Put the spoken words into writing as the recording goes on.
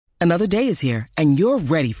Another day is here, and you're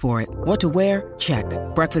ready for it. What to wear? Check.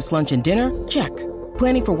 Breakfast, lunch, and dinner? Check.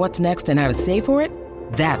 Planning for what's next and how to save for it?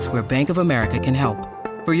 That's where Bank of America can help.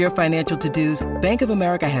 For your financial to-dos, Bank of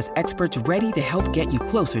America has experts ready to help get you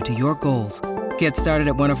closer to your goals. Get started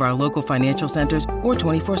at one of our local financial centers or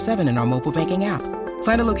 24/7 in our mobile banking app.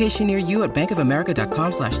 Find a location near you at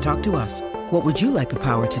bankofamerica.com/talktous. What would you like the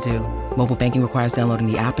power to do? Mobile banking requires downloading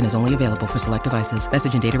the app and is only available for select devices.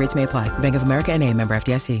 Message and data rates may apply. Bank of America N.A., member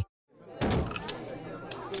FDIC.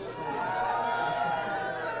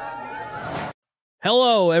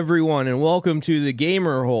 Hello, everyone, and welcome to the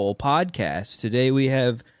Gamer Hole podcast. Today we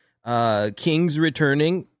have Kings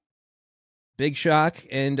returning, Big Shock,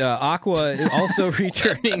 and Aqua is also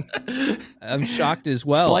returning. I'm shocked as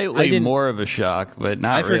well. Slightly more of a shock, but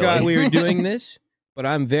not really. I forgot we were doing this, but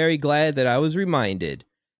I'm very glad that I was reminded,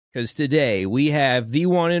 because today we have the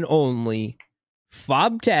one and only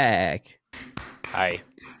FOBTAC. Hi.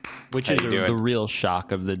 Which is the real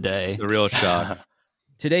shock of the day. The real shock.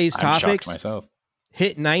 Today's I'm topics. shocked myself.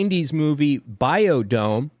 Hit 90s movie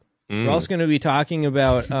Biodome. We're also going to be talking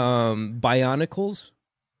about Bionicles.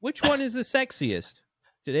 Which one is the sexiest?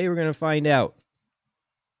 Today we're going to find out.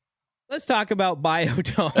 Let's talk about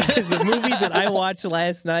Biodome. It's a movie that I watched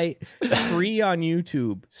last night, free on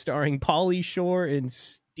YouTube, starring Pauly Shore and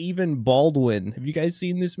Stephen Baldwin. Have you guys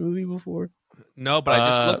seen this movie before? No, but I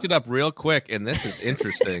just looked it up real quick, and this is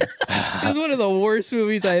interesting. It's one of the worst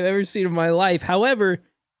movies I've ever seen in my life. However,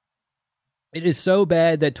 it is so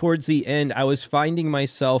bad that towards the end, I was finding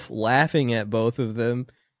myself laughing at both of them,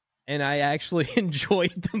 and I actually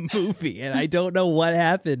enjoyed the movie, and I don't know what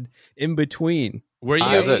happened in between. Were you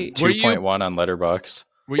at 2.1 on Letterboxd?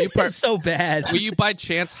 Were you so bad? Were you by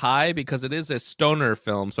chance high? Because it is a stoner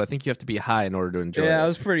film, so I think you have to be high in order to enjoy it. Yeah, I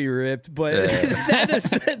was pretty ripped, but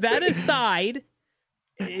that aside,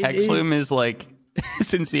 Hexlum is like,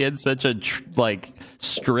 since he had such a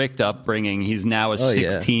strict upbringing, he's now a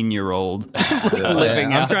 16-year-old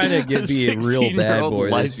living out. I'm trying to be a real bad boy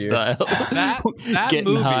lifestyle. That Getting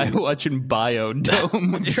movie, high, watching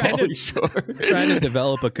Biodome with Pauly Shore. Trying to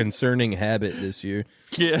develop a concerning habit this year.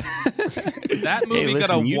 Yeah, that movie got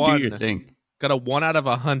a 1 out of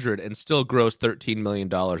 100 and still grossed $13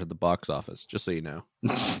 million at the box office. Just so you know.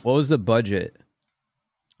 What was the budget?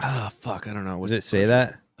 Oh fuck, I don't know. Does it say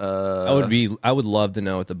that? I would love to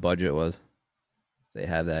know what the budget was. They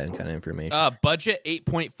have that kind of information. Budget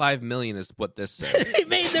 $8.5 million is what this says.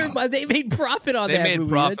 they made profit on that movie. They made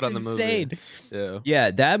profit That's on the insane. movie. Yeah,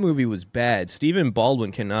 that movie was bad. Stephen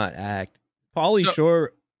Baldwin cannot act. Pauly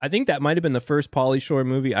Shore, I think that might have been the first Pauly Shore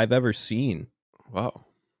movie I've ever seen. Wow.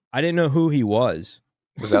 I didn't know who he was.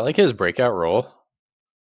 Was that like his breakout role?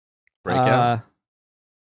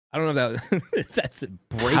 I don't know if that's a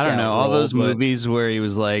breakout. I don't know. All role, those movies where he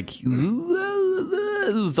was like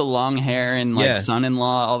the long hair and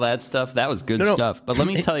son-in-law, all that stuff. That was good stuff. But let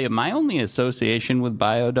me tell you, my only association with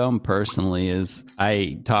Biodome personally is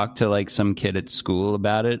I talked to like some kid at school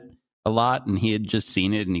about it a lot, and he had just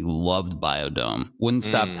seen it and he loved Biodome. Wouldn't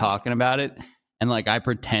stop talking about it. And like I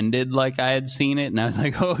pretended like I had seen it, and I was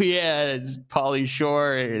like, "Oh yeah, it's Pauly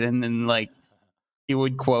Shore," and then like he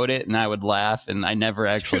would quote it, and I would laugh, and I never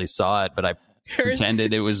actually saw it, but I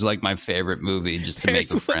pretended it was like my favorite movie just to make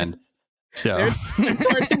a friend. So there's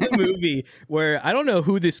part in the movie where I don't know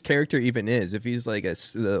who this character even is. If he's like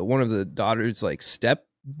one of the daughter's like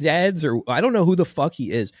stepdads, or I don't know who the fuck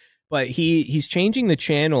he is, but he's changing the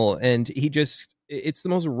channel, and it's the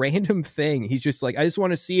most random thing. He's just like, I just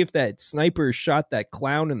want to see if that sniper shot that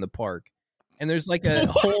clown in the park. And there's like a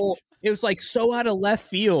whole, it was like so out of left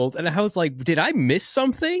field. And I was like, did I miss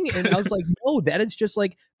something? And I was like, no, that is just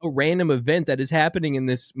like a random event that is happening in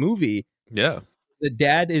this movie. Yeah. The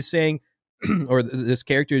dad is saying, or this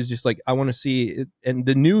character is just like, I want to see it. And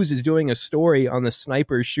the news is doing a story on the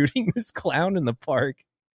sniper shooting this clown in the park.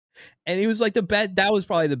 And he was like that was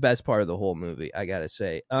probably the best part of the whole movie, I gotta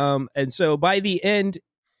say. And so by the end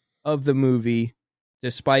of the movie,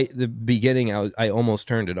 despite the beginning, I almost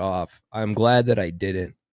turned it off. I'm glad that I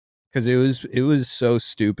didn't, because it was so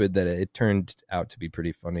stupid that it turned out to be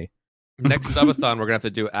pretty funny. Next subathon, we're gonna have to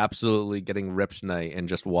do absolutely getting ripped night and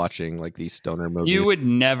just watching like these stoner movies. You would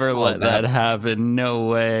never let that happen. No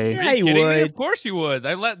way. Yeah, you would. Me? Of course you would.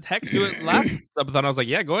 I let Hex do it last subathon. I was like,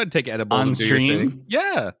 yeah, go ahead and take edibles on and do stream. Your thing.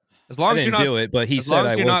 Yeah, as long as you're not do it, but he as said long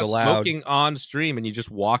as I you're was not allowed. smoking on stream and you just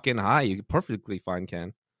walk in high, you perfectly fine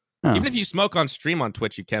can. Huh. Even if you smoke on stream on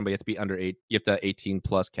Twitch, you can, but you have to be under 8. You have to 18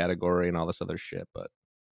 plus category and all this other shit. But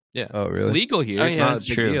yeah, oh really? It's legal here. Oh, it's yeah, not that's a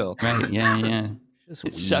big true. deal. Right? Yeah, yeah.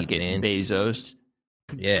 Just Suck weed, it, man. Bezos.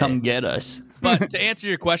 Yeah. Come get us. But to answer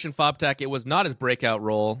your question, FOBTAC, it was not his breakout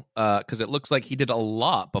role because it looks like he did a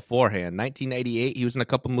lot beforehand. 1988, he was in a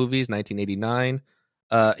couple movies. 1989,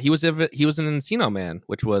 he was in Encino Man,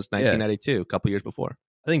 which was 1992, a couple years before.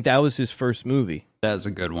 I think that was his first movie. That's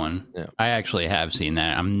a good one. Yeah. I actually have seen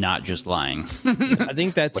that. I'm not just lying. I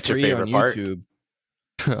think that's What's your free favorite on part? YouTube.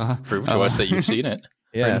 Prove to us that you've seen it.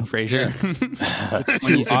 Yeah, Fraser.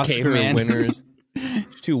 When he's Oscar winners.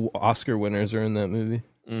 2 Oscar winners are in that movie.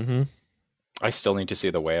 Mm-hmm. I still need to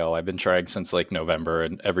see The Whale. I've been trying since like November,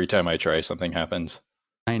 and every time I try, something happens.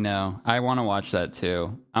 I know. I want to watch that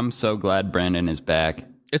too. I'm so glad Brandon is back.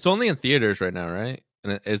 It's only in theaters right now, right?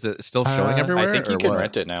 And is it still showing everywhere? I think you can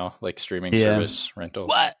rent it now, like streaming service rental.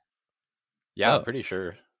 What? Yeah, I'm pretty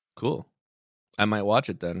sure. Cool. I might watch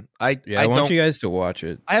it then. I want you guys to watch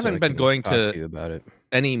it. I haven't been going to you about it.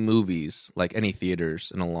 Any movies, like any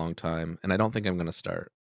theaters, in a long time, and I don't think I'm going to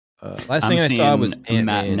start. Last thing I saw was a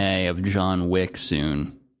matinee of John Wick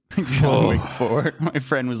soon. John Wick 4. My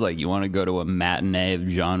friend was like, "You want to go to a matinee of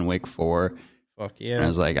John Wick 4?" Fuck yeah! And I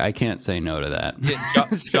was like, "I can't say no to that." Yeah,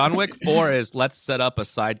 John Wick 4 is let's set up a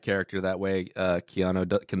side character that way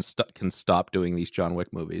Keanu can stop doing these John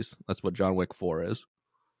Wick movies. That's what John Wick 4 is.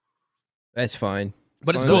 That's fine.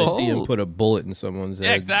 But it's cool. cool. See him put a bullet in someone's head.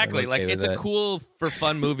 Yeah, exactly. Like okay it's a cool for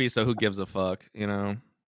fun movie. So who gives a fuck? You know,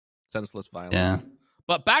 senseless violence. Yeah.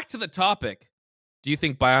 But back to the topic. Do you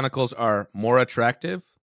think Bionicles are more attractive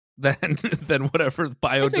than whatever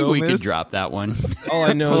Biodome I think we is? could drop that one. All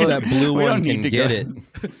I know is that blue We one don't can need to get go.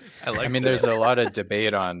 it. I mean, there's a lot of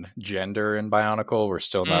debate on gender in Bionicle. We're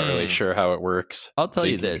still not really sure how it works. I'll tell So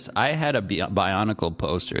you this. I had a Bionicle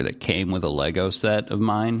poster that came with a Lego set of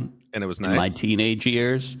mine And it was in nice. my teenage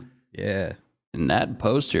years. Yeah. And that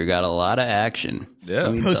poster got a lot of action. Yeah.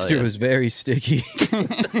 Let me tell Poster ya. was very sticky.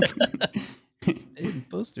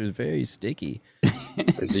 Poster is very sticky.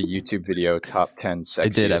 There's a YouTube video, top 10 sexiest I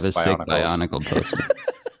did have a sick Bionicles. Bionicle poster.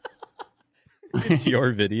 It's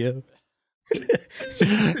your video.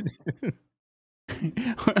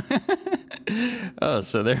 Oh,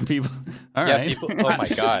 so there are people. All Yeah, right. people. Oh my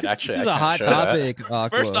god! Actually, This is I a can't hot show that. topic.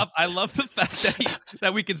 Aqua. First off, I love the fact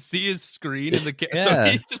that we can see his screen in the camera. Yeah.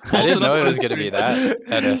 So he just I pulls didn't it up know it on was his going to be screen.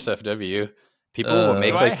 that at SFW. People will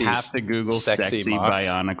make Do like I these. have to Google sexy mocks.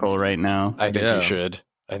 Bionicle right now? I think Yeah. you should.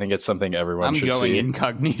 I think it's something everyone I'm should going see.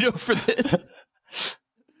 incognito for this.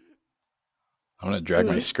 I'm gonna drag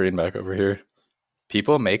my screen back over here.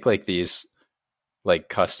 People make like these, like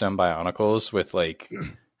custom Bionicles with like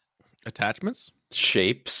Attachments?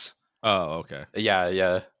 shapes. Oh, okay.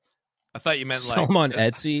 Yeah. I thought you meant Sell like them on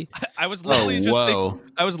Etsy. I was literally whoa.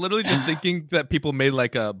 I was literally just thinking that people made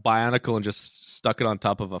like a Bionicle and just stuck it on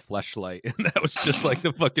top of a fleshlight, and that was just like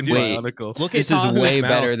the fucking Wait. Bionicle. Look This at is Tahoe's way mouth,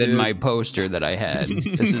 better than dude. my poster that I had.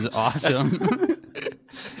 This is awesome.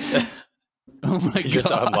 Oh my You just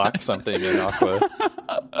god. unlocked something in Aqua.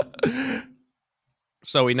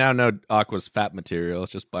 So we now know Aqua's fat material.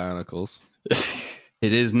 It's just Bionicles.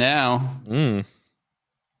 It is now.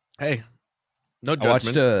 Hey, no I judgment.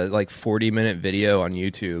 watched a like 40-minute video on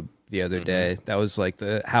YouTube the other day. That was like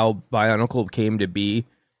the how Bionicle came to be,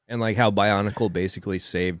 and like how Bionicle basically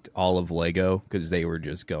saved all of Lego because they were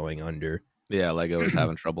just going under. Yeah, Lego was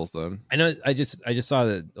having troubles then. I know. I just saw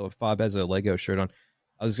that Fob has a Lego shirt on.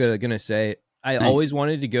 I was gonna say I Nice. always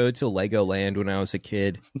wanted to go to Legoland when I was a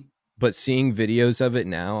kid, but seeing videos of it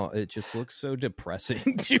now, it just looks so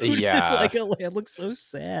depressing. Dude. Yeah. Legoland looks so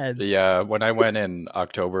sad. Yeah, when I went in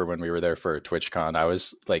October when we were there for TwitchCon, I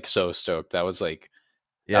was like so stoked. That was like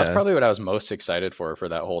that was probably what I was most excited for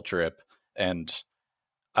that whole trip. And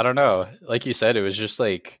I don't know, like you said, it was just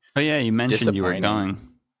like Oh yeah, you mentioned you were disappointing. going.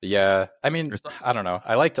 Yeah, I mean, I don't know.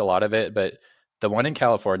 I liked a lot of it, but the one in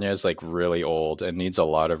California is like really old and needs a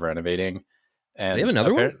lot of renovating. And They have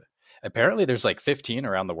another one? Apparently, there's like 15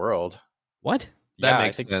 around the world. What? That Yeah,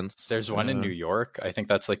 makes I think sense. there's one in New York. I think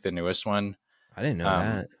that's like the newest one. I didn't know Um,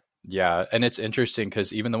 that. Yeah, and it's interesting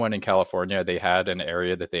because even the one in California, they had an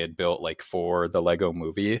area that they had built like for the Lego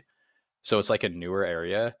movie. So it's like a newer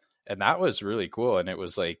area. And that was really cool. And it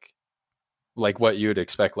was like what you'd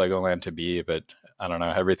expect Legoland to be, but I don't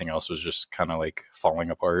know, everything else was just kind of like falling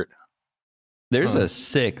apart. There's a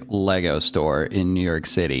sick Lego store in New York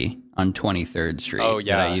City on 23rd Street Oh,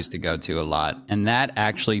 yeah. that I used to go to a lot. And that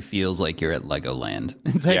actually feels like you're at Legoland.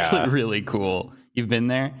 It's Yeah. actually really cool. You've been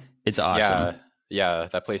there? It's awesome. Yeah,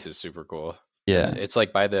 that place is super cool. Yeah. It's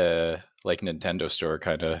like by the like Nintendo store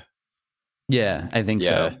kind of. Yeah, I think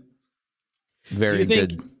Yeah. so. Very Do you think-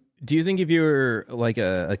 good. Do you think if you were like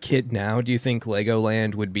a kid now, do you think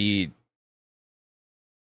Legoland would be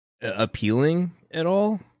appealing at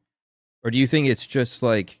all? Or do you think it's just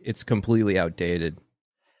like it's completely outdated?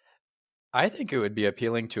 I think it would be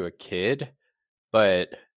appealing to a kid, but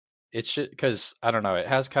it's just because I don't know. It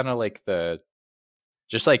has kind of like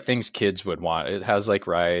just like things kids would want. It has like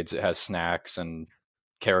rides, it has snacks and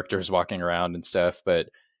characters walking around and stuff. But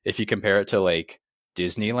if you compare it to like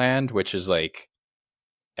Disneyland, which is like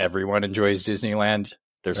everyone enjoys Disneyland,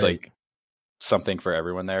 there's like something for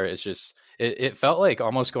everyone there. It's just it felt like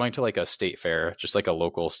almost going to like a state fair, just like a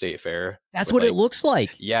local state fair. That's what it looks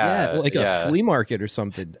like. Yeah, like a flea market or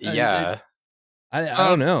something. I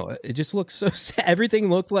don't know. It just looks so sad. Everything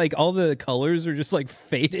looked like all the colors are just like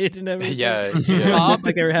faded and everything. Yeah.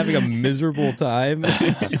 Like they were having a miserable time.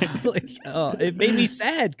 Just like, it made me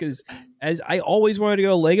sad because as I always wanted to go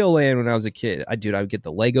to Legoland when I was a kid. I would get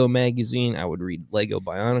the Lego magazine. I would read Lego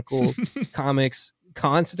Bionicle comics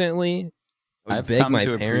constantly. I've come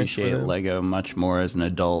to appreciate Lego much more as an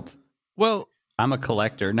adult. Well, I'm a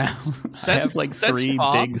collector now. I have like 3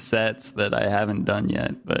 big sets that I haven't done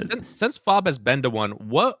yet. But since Fob has been to one,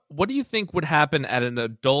 what do you think would happen at an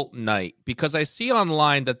adult night? Because I see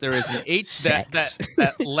online that there is an that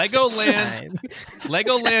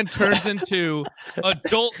Legoland turns into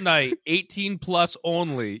adult night, 18 plus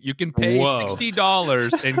only. You can pay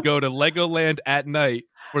 $60 and go to Legoland at night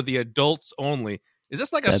for the adults only. Is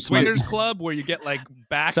this like a swingers club where you get like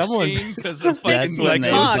back chain because it's fucking that's when they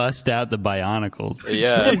bust out the Bionicles?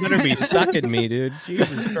 Yeah, someone better be sucking me, dude.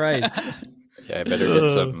 Jesus Christ. Yeah, I better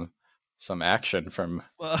get some action from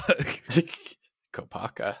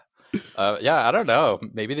Kopaka. Yeah, I don't know.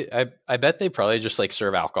 Maybe I bet they probably just like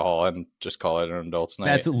serve alcohol and just call it an adults night.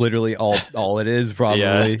 That's literally all it is. Probably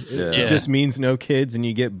it just means no kids and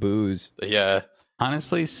you get booze. Yeah.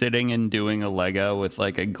 Honestly, sitting and doing a Lego with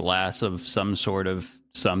like a glass of some sort of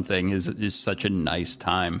something is such a nice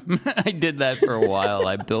time. I did that for a while.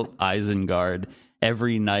 I built Isengard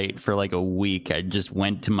every night for like a week. I just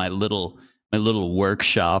went to my little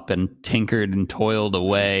workshop and tinkered and toiled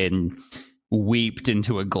away and weeped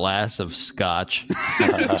into a glass of scotch.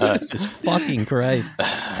 Jesus fucking Christ.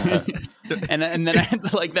 And then I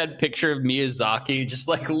had like that picture of Miyazaki just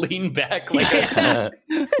like lean back like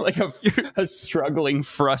a struggling,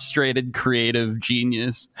 frustrated, creative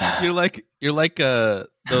genius. You're like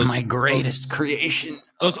those my greatest creation.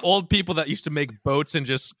 Those old people that used to make boats and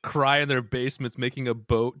just cry in their basements making a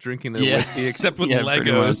boat, drinking their whiskey, except with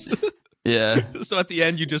Legos. Yeah. So at the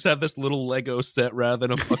end, you just have this little Lego set rather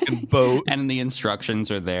than a fucking boat. And the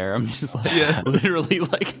instructions are there. I'm just like, literally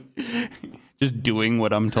like just doing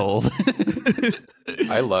what I'm told.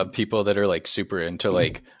 I love people that are like super into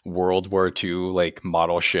like World War II, like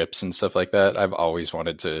model ships and stuff like that. I've always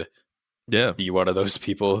wanted to be one of those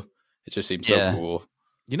people. It just seems so cool.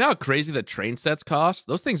 You know how crazy the train sets cost?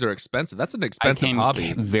 Those things are expensive. That's an expensive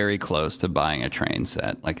hobby. Very close to buying a train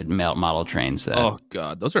set, like a model train set. Oh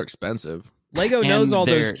god, those are expensive. Lego knows all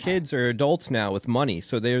those kids are adults now with money,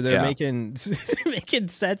 so they're making making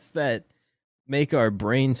sets that make our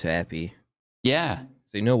brains happy. Yeah,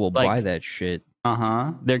 so we'll buy that shit.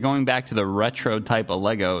 They're going back to the retro type of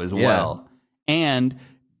Lego as well, and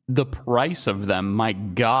the price of them, my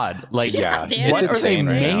god, like it's what are they insane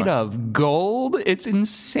made of? Gold? It's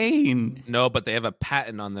insane. No, but they have a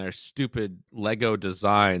patent on their stupid Lego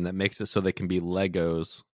design that makes it so they can be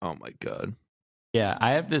Legos. Oh my god. Yeah,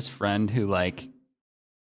 I have this friend who like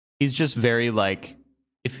he's just very like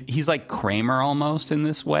if he's like Kramer almost in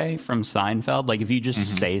this way from Seinfeld. Like if you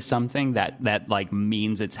just say something that like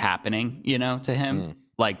means it's happening, to him.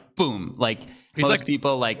 Like boom, like he's most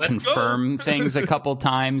people like confirm things a couple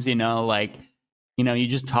times, like you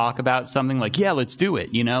just talk about something like, yeah, let's do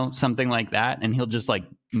it, something like that, and he'll just like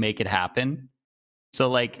make it happen. So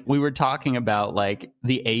like we were talking about like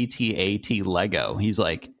the AT-AT Lego. He's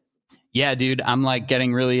like, yeah, dude, I'm like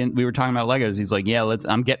getting really we were talking about Legos. He's like, yeah,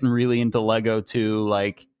 I'm getting really into Lego too.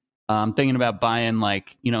 Like I'm thinking about buying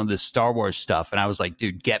like, this Star Wars stuff. And I was like,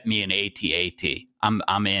 dude, get me an AT-AT.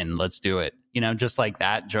 I'm in. Let's do it. Just like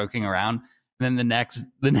that, joking around. And then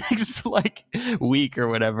the next like week or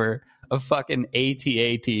whatever, a fucking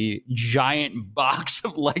AT-AT giant box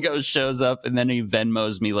of Legos shows up, and then he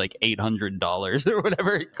Venmos me like $800 or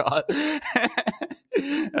whatever it cost.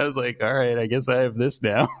 I was like, all right, I guess I have this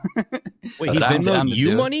now. Wait, he Venmoed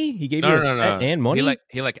you money? He gave you a set and money?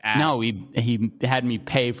 He asked. No, he had me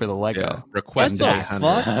pay for the Lego. Yeah. Request what the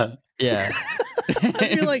fuck? Yeah.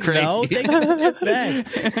 I'd be like, no, take this back.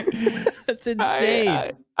 That's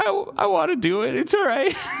insane. I want to do it. It's all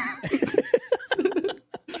right.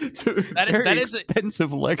 that is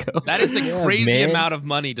expensive Lego. That is a crazy amount of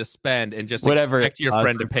money to spend and just expect your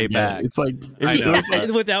friend to pay back. It's like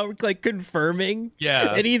without like confirming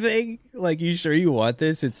anything. Like, you sure you want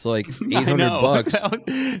this? It's like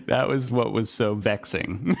 $800. That was what was so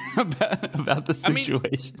vexing about the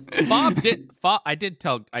situation.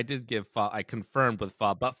 I confirmed with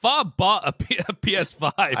Fob, but Fob bought a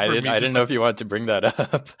PS5. I didn't know if you wanted to bring that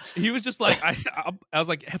up. He was just like, I was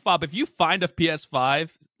like, hey, Fob, if you find a PS5,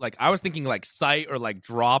 like I was thinking like site or like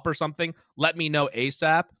drop or something, let me know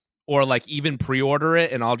ASAP, or like even pre-order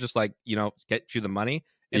it and I'll just like, get you the money.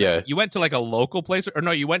 And you went to like a local place, or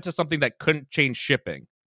no, you went to something that couldn't change shipping,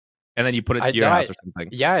 and then you put it to your house or something.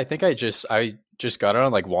 Yeah, I think I just got it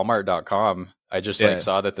on like Walmart.com. I just like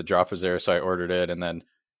saw that the drop was there, so I ordered it, and then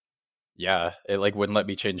it like wouldn't let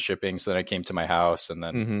me change shipping. So then I came to my house, and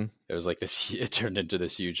then it was like this. It turned into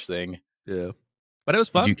this huge thing. Yeah, but it was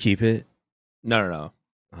fun. Did you keep it? No.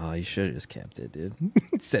 Oh, you should have just kept it, dude.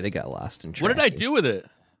 Said it got lost in traffic. What did I do with it?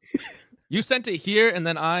 You sent it here, and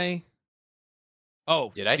then I.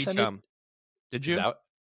 Oh, did I send it? Did you? I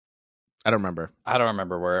don't remember. I don't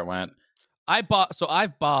remember where it went. I've bought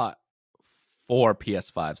 4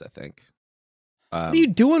 PS5s, I think. What are you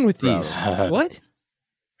doing with these? What?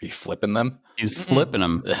 Are you flipping them? He's flipping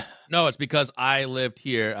them. No, it's because I lived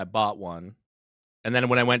here. I bought one. And then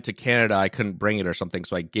when I went to Canada, I couldn't bring it or something.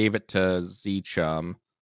 So I gave it to Z-Chum.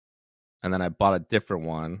 And then I bought a different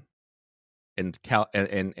one in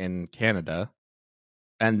Canada.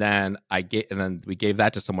 And then we gave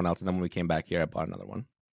that to someone else. And then when we came back here, I bought another one.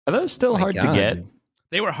 Are those still hard to get?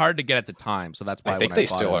 They were hard to get at the time. So that's why I think they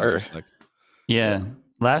still are. Yeah.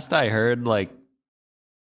 Last I heard, like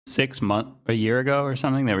 6 months, a year ago or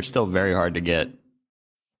something, they were still very hard to get.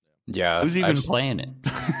 Yeah. Who's even playing it?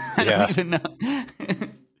 I don't even know.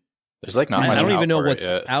 There's like not much. I don't even know what's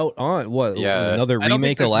yet. out on. What? Yeah. Another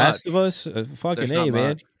remake of Last of Us? Fucking A,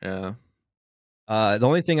 man. Yeah. The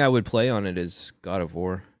only thing I would play on it is God of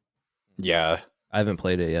War. Yeah. I haven't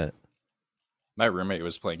played it yet. My roommate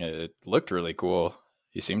was playing it. It looked really cool.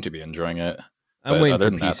 He seemed to be enjoying it. I'm but waiting other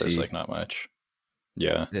for than PC. that, there's like not much.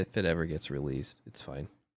 Yeah. If it ever gets released, it's fine.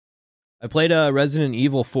 I played a Resident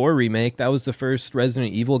Evil 4 remake. That was the first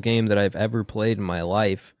Resident Evil game that I've ever played in my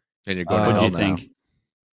life. And you're going to what hell do you think?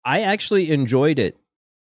 I actually enjoyed it.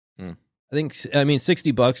 I think,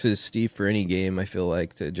 $60 is steep for any game, I feel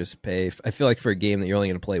like, to just pay. I feel like for a game that you're only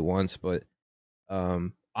going to play once, but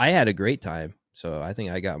I had a great time. So I think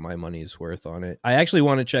I got my money's worth on it. I actually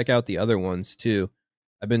want to check out the other ones, too.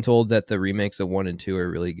 I've been told that the remakes of 1 and 2 are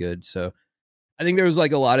really good. So I think there was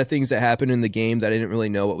like a lot of things that happened in the game that I didn't really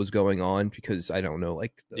know what was going on because I don't know,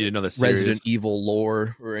 like, you didn't know the Resident Evil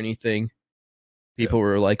lore or anything. People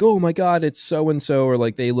were like, "Oh my god, it's so and so," or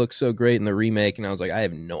like they look so great in the remake, and I was like, I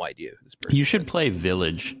have no idea who this person. You should play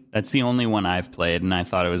Village. That's the only one I've played, and I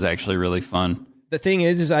thought it was actually really fun. The thing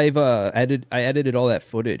is I've edited all that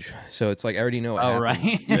footage, so it's like I already know. What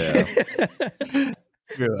right. Yeah.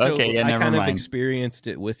 So okay, yeah, I never kind mind. of experienced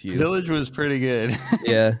it with you. Village was pretty good.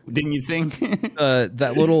 Yeah, didn't you think?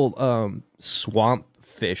 That little swamp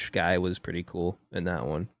fish guy was pretty cool in that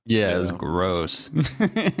one. Yeah, it was gross.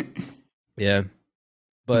 Yeah.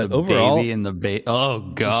 But the overall, baby and the oh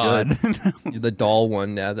god, the doll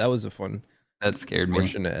one. Yeah, that was a fun. That scared me.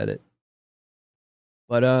 Portion to edit.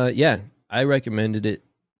 But yeah, I recommended it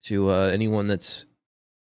to anyone that's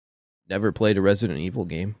never played a Resident Evil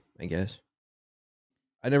game. I guess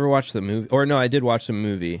I never watched the movie, or no, I did watch the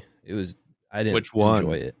movie. I didn't Which one?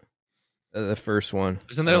 enjoy it. The first one.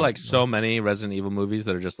 Isn't there like so many Resident Evil movies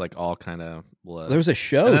that are just like all kind of blood? There was a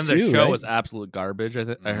show, and then too, the show right? was absolute garbage.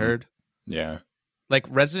 I heard. Yeah. Like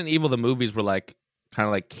Resident Evil, the movies were like kind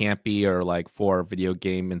of like campy or like for video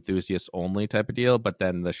game enthusiasts only type of deal, but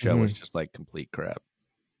then the show was just like complete crap.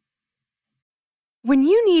 When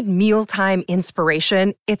you need mealtime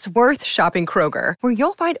inspiration, it's worth shopping Kroger, where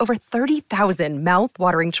you'll find over 30,000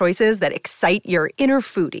 mouth-watering choices that excite your inner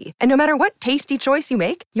foodie. And no matter what tasty choice you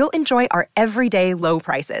make, you'll enjoy our everyday low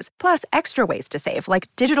prices, plus extra ways to save, like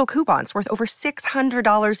digital coupons worth over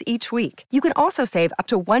 $600 each week. You can also save up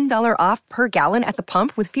to $1 off per gallon at the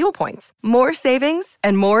pump with fuel points. More savings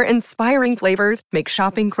and more inspiring flavors make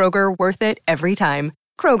shopping Kroger worth it every time.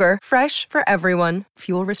 Kroger, fresh for everyone.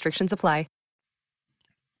 Fuel restrictions apply.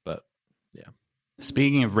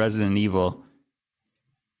 Speaking of Resident Evil,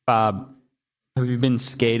 Bob, have you been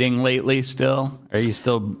skating lately still? Are you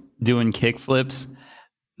still doing kick flips?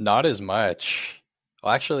 Not as much.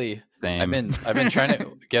 Well, actually, Same. I've been trying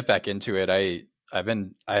to get back into it. I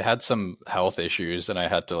had some health issues and I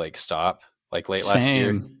had to like stop like late last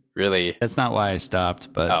year. Really? That's not why I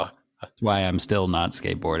stopped, but that's why I'm still not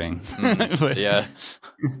skateboarding. Yeah.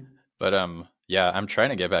 But yeah, I'm trying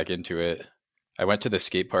to get back into it. I went to the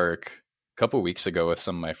skate park a couple weeks ago with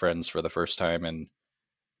some of my friends for the first time in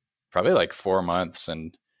probably like 4 months,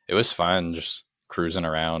 and it was fun just cruising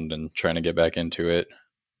around and trying to get back into it.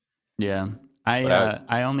 Yeah.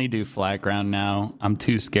 I only do flat ground now. I'm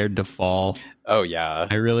too scared to fall. Oh yeah.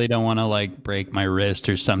 I really don't want to like break my wrist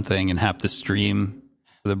or something and have to stream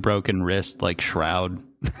with a broken wrist like Shroud.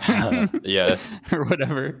 Yeah. Or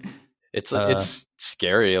whatever. It's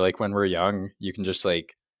scary. Like when we're young, you can just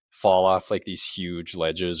like fall off like these huge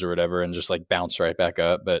ledges or whatever and just like bounce right back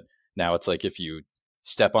up. But now it's like if you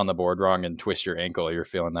step on the board wrong and twist your ankle, you're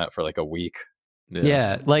feeling that for like a week.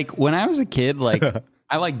 Yeah. Like when I was a kid, like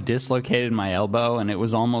I like dislocated my elbow and it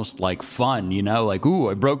was almost like fun, you know, like, ooh,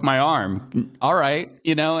 I broke my arm. All right.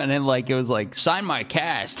 You know, and then like, it was like, sign my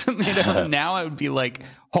cast. You know, now I would be like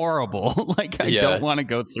horrible. Like I don't want to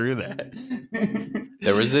go through that.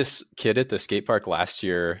 There was this kid at the skate park last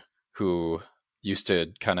year who used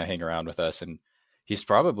to kind of hang around with us, and he's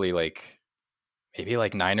probably like maybe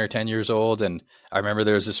like 9 or 10 years old. And I remember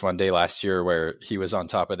there was this one day last year where he was on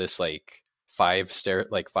top of this like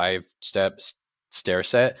 5-step stair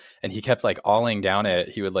set, and he kept like olling down it.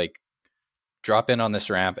 He would like drop in on this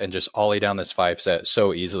ramp and just ollie down this 5 set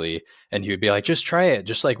so easily, and he would be like, just try it,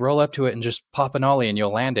 just like roll up to it and just pop an ollie and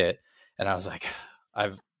you'll land it. And I was like,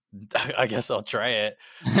 I guess I'll try it.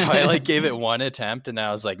 So I like gave it one attempt, and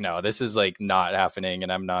I was like, no, this is like not happening,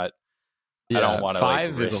 and I'm not. I don't want to.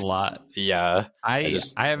 5 like, is a lot. Yeah, I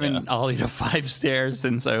haven't ollied a 5 stairs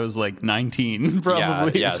since I was like 19,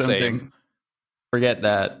 probably. Yeah, or something. same. Forget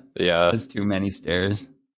that. Yeah, that's too many stairs.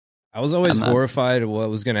 I was always horrified of what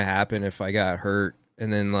was going to happen if I got hurt,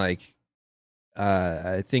 and then like,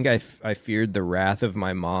 I think I feared the wrath of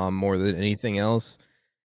my mom more than anything else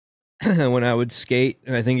when I would skate,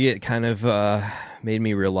 and I think it kind of made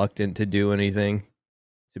me reluctant to do anything,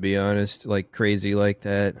 to be honest, like crazy like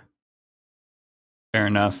that. Fair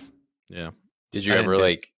enough. Yeah. Did you ever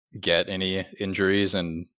like get any injuries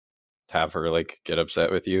and have her like get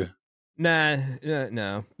upset with you? Nah,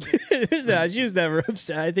 no. No, she was never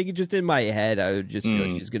upset. I think it just in my head, I would just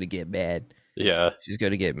feel she's gonna get mad. Yeah, she's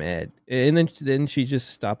gonna get mad, and then she just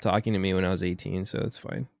stopped talking to me when I was 18, so it's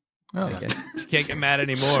fine. Oh, you can't get mad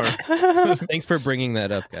anymore. Thanks for bringing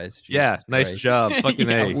that up, guys. Jesus nice Christ. Job. Fucking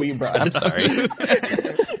A. We brought I'm sorry.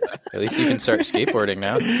 At least you can start skateboarding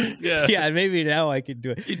now. Yeah, maybe now I can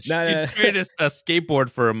do it. He created a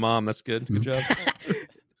skateboard for a mom. That's good. Good job.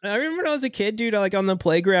 I remember when I was a kid, dude, like on the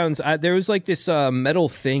playgrounds, there was like this metal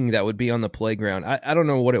thing that would be on the playground. I don't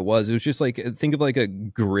know what it was. It was just like, think of like a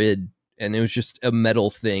grid, and it was just a metal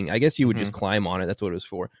thing. I guess you would just climb on it. That's what it was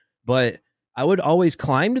for. But I would always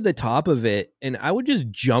climb to the top of it, and I would just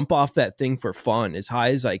jump off that thing for fun as high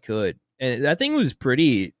as I could. And that thing was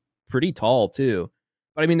pretty tall too.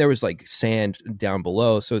 But I mean, there was like sand down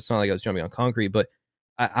below, so it's not like I was jumping on concrete, but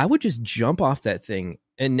I would just jump off that thing.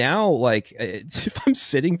 And now, like, if I'm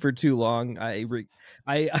sitting for too long, I'm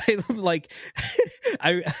like,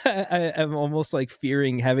 I'm almost like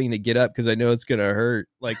fearing having to get up because I know it's gonna hurt,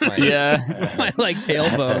 like my my like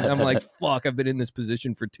tailbone. I'm like, fuck, I've been in this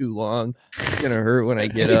position for too long. It's gonna hurt when I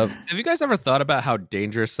get up. Have you guys ever thought about how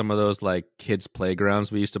dangerous some of those like kids'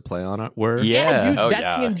 playgrounds we used to play on were? Yeah, dude,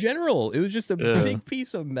 that thing in general, it was just a big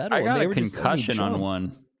piece of metal. I got a concussion on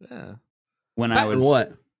one. Yeah, when I was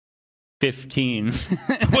what? 15.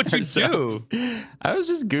 What'd you do? I was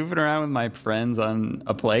just goofing around with my friends on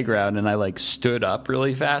a playground, and I like stood up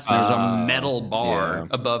really fast, and there's a metal bar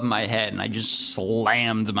above my head, and I just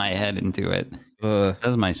slammed my head into it. That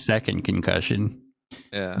was my second concussion.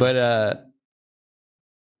 Yeah. But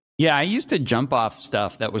yeah, I used to jump off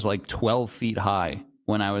stuff that was like 12 feet high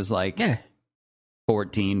when I was like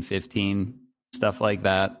 14, 15, stuff like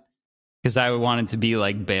that. Because I wanted to be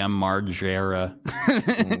like Bam Margera.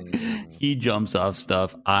 He jumps off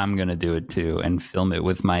stuff. I'm going to do it too and film it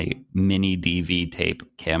with my mini DV tape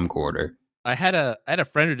camcorder. I had a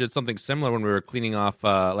friend who did something similar when we were cleaning off,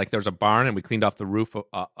 like there was a barn and we cleaned off the roof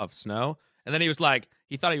of snow. And then he was like,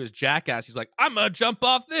 he thought he was Jackass. He's like, I'm going to jump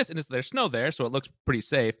off this. And there's snow there, so it looks pretty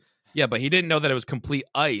safe. Yeah, but he didn't know that it was complete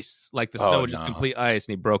ice. Like the snow was just complete ice,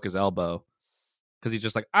 and he broke his elbow. Because he's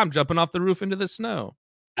just like, I'm jumping off the roof into the snow.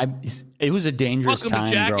 It was a dangerous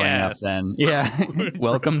time growing up then. Yeah.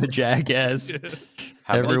 Welcome to Jackass.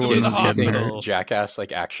 How many kids do you think Jackass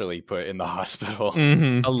like actually put in the hospital?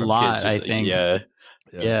 A lot, I think. Yeah.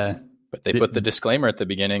 But they put the disclaimer at the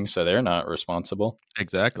beginning, so they're not responsible.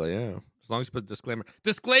 Exactly, yeah. As long as you put disclaimer.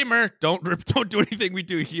 Disclaimer, don't do anything we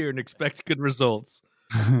do here and expect good results.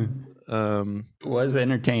 It was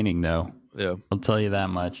entertaining though. Yeah. I'll tell you that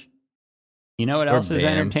much. You know what else is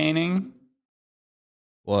entertaining?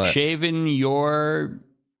 What? Shaving your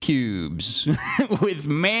pubes with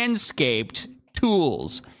Manscaped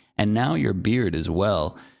tools, and now your beard as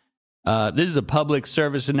well. This is a public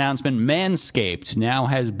service announcement. Manscaped now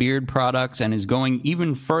has beard products and is going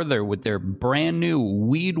even further with their brand new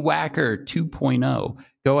Weed Whacker 2.0.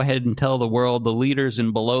 Go ahead and tell the world the leaders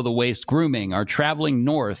in below-the-waist grooming are traveling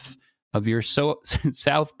north of your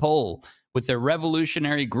South Pole with their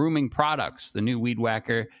revolutionary grooming products. The new Weed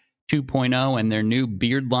Whacker 2.0 and their new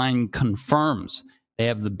beard line confirms they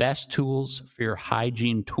have the best tools for your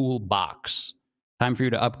hygiene toolbox. Time for you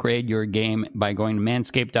to upgrade your game by going to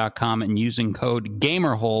manscaped.com and using code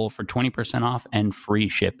GAMERHOLE for 20% off and free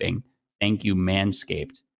shipping. Thank you,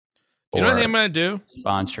 Manscaped. You know what I'm going to do?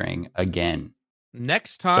 Sponsoring again.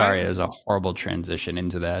 Next time. Sorry, it was a horrible transition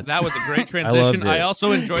into that. That was a great transition. I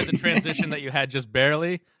also enjoyed the transition that you had just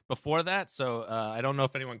barely before that. So I don't know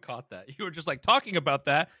if anyone caught that. You were just like talking about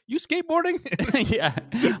that. You skateboarding? Yeah.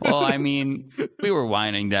 Well, I mean, we were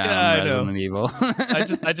winding down Resident Evil. I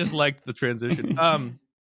just liked the transition.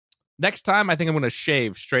 Next time, I think I'm going to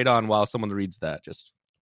shave straight on while someone reads that. Just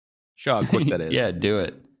show how quick that is. Yeah, do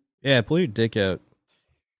it. Yeah, pull your dick out.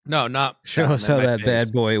 No, not. Show us how that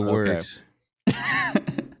bad boy works.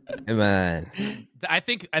 Come on. I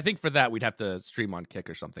think for that we'd have to stream on Kick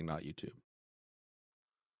or something, not YouTube.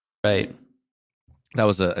 Right. That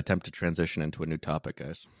was an attempt to transition into a new topic,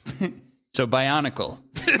 guys. So Bionicle.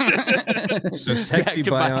 So sexy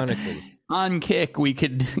Bionicles. On Kick, we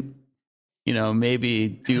could, maybe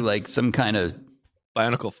do like some kind of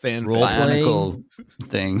Bionicle fan Bionicle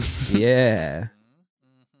thing. Yeah.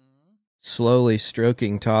 Slowly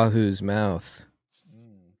stroking Tahu's mouth.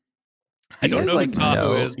 I don't know who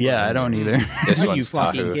Tahu is. Yeah, I don't either. This Are you one's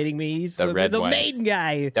fucking Tahu. kidding me? He's The red the one. main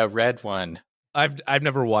guy. The red one. I've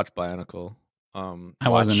never watched Bionicle. I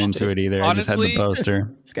wasn't into it either. Honestly, I just had the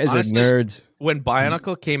poster. These guys Honestly, are nerds. When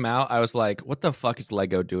Bionicle came out, I was like, what the fuck is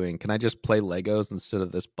Lego doing? Can I just play Legos instead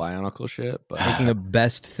of this Bionicle shit? But Making the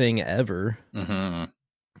best thing ever. Mm-hmm.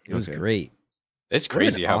 It was great. It's What an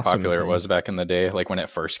crazy how awesome popular thing. it was back in the day, like when it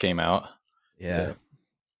first came out. Yeah.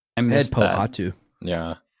 I I had missed that. Pohatu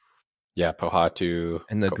Yeah. Yeah, Pohatu.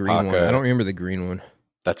 and the green one. Kopaka. I don't remember the green one.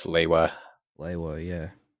 That's Leiwa. Leiwa, yeah.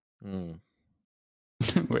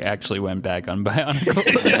 We actually went back on Bionicle.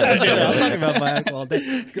 Dude, I'm talking about Bionicle all day.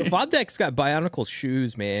 FOBTAC's got Bionicle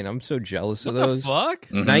shoes, man. I'm so jealous of what those. the fuck?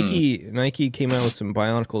 Mhm. Nike came out with some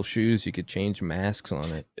Bionicle shoes. You could change masks on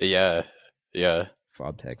it. Yeah. Yeah.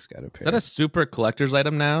 FOBTAC's got a pair. Is that a super collector's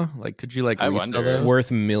item now? Like, could you like I resell wonder. those? It's worth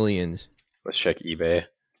millions. Let's check eBay.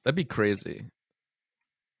 That'd be crazy.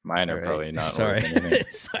 Mine are All right. probably not Sorry. worth anything.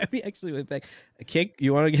 Sorry, we actually went back. Kick,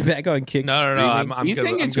 you want to get back on Kick? No. streaming? I'm you good.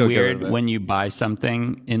 think I'm it's good weird with it. when you buy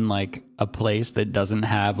something in like a place that doesn't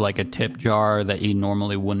have like a tip jar that you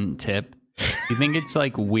normally wouldn't tip? You think it's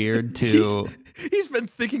like weird to? He's been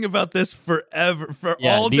thinking about this forever,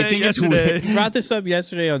 Yeah, all do you day think it's yesterday. You brought this up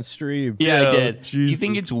yesterday on stream. Yeah, Yeah, I did. Do you Jesus.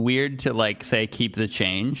 think it's weird to like say keep the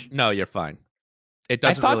change? No, you're fine. It I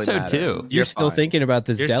doesn't thought really so matter. too. You're still fine. thinking about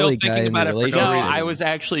this You're still deli thinking guy in about the it for no relationship. No, reason. I was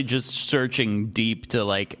actually just searching deep to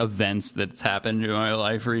like events that's happened in my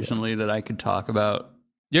life recently that I could talk about.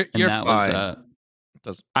 You're And that fine. was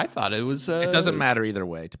Doesn't- I thought it was it doesn't matter either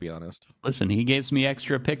way, to be honest. Listen, he gives me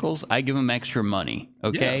extra pickles, I give him extra money.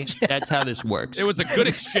 Okay? That's how this works. It was a good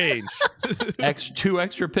exchange. Two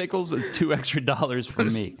extra pickles is $2 extra for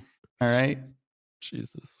me. All right?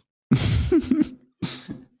 Jesus.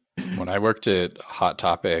 When I worked at Hot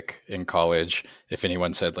Topic in college, if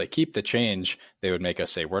anyone said like keep the change, they would make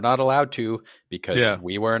us say we're not allowed to because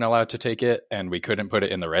we weren't allowed to take it and we couldn't put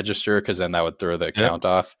it in the register because then that would throw the account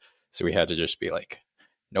off. So we had to just be like,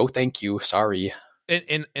 no, thank you, sorry.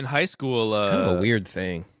 In high school, It's kind of a weird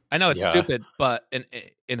thing. I know it's Yeah. stupid, but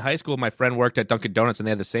in high school, my friend worked at Dunkin' Donuts and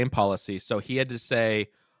they had the same policy. So he had to say,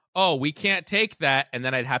 "Oh, we can't take that," and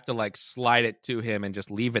then I'd have to like slide it to him and just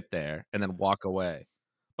leave it there and then walk away.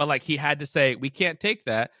 But like he had to say, "We can't take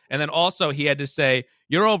that," and then also he had to say,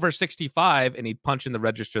 "You're over 65," and he'd punch in the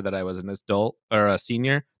register that I was an adult or a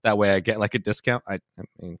senior. That way, I get like a discount. I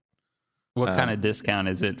mean, What kind of discount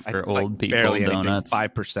is it for it's old like people barely donuts?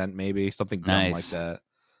 5% maybe, something dumb like Nice. that.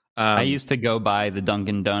 I used to go buy the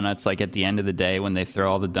Dunkin' Donuts like at the end of the day when they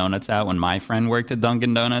throw all the donuts out when my friend worked at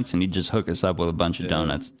Dunkin' Donuts and he'd just hook us up with a bunch of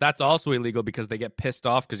donuts. That's also illegal because they get pissed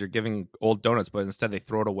off because you're giving old donuts, but instead they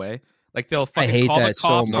throw it away. Like they'll fucking hate call the that so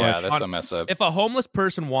cops. much. Yeah, that's a mess up. If a homeless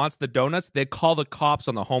person wants the donuts, they call the cops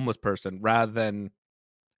on the homeless person rather than,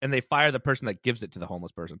 and they fire the person that gives it to the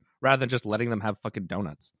homeless person rather than just letting them have fucking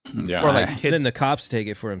donuts. Yeah. Or like kids. Then the cops take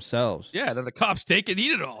it for themselves. Yeah, then the cops take it,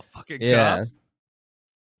 eat it all. Fucking Yeah. cops.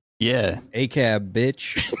 Yeah. ACAB,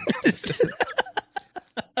 bitch.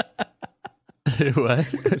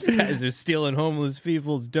 What? Those guys are stealing homeless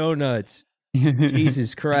people's donuts.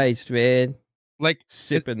 Jesus Christ, man. Like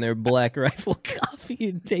sipping their Black Rifle coffee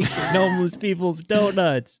and taking homeless people's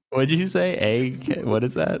donuts. What did you say? What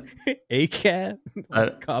is that? ACAB?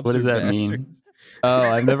 What does that mean? Oh,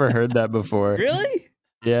 I've never heard that before. Really?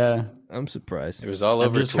 Yeah. I'm surprised. It was all I've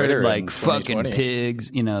over just Twitter. Heard, like fucking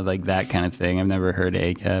pigs, like that kind of thing. I've never heard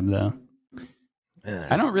ACAB though.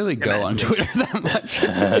 I don't really go on Twitter that much.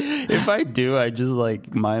 If I do, I just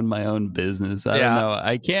like mind my own business. I don't know.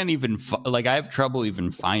 I can't even I have trouble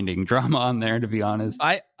even finding drama on there, to be honest.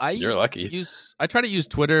 You're lucky. I try to use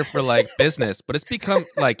Twitter for like business, but it's become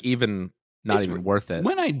like even not even worth it.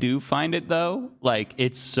 When I do find it though, like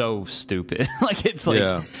it's so stupid. Like it's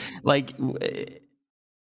like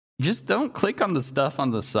just don't click on the stuff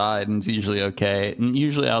on the side, and it's usually okay. And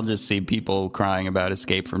usually I'll just see people crying about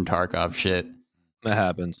Escape from Tarkov shit. That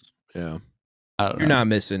happens. Yeah. You're not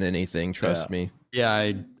missing anything, trust me.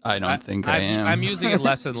 Yeah, I don't think I am. I'm using it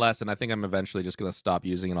less and less, and I think I'm eventually just going to stop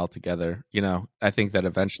using it altogether. I think that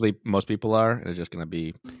eventually most people are, and it's just going to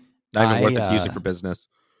be not even worth it to use it for business.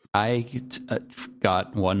 I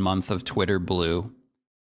got 1 month of Twitter Blue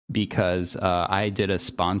because I did a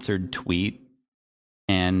sponsored tweet,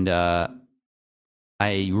 and I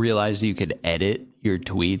realized you could edit your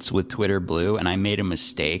tweets with Twitter Blue, and I made a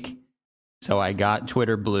mistake. So I got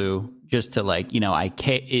Twitter Blue just to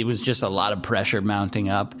it was just a lot of pressure mounting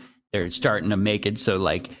up. They're starting to make it so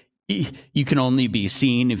you can only be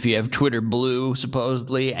seen if you have Twitter Blue,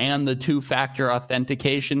 supposedly, and the 2-factor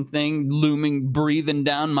authentication thing breathing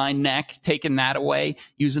down my neck, taking that away.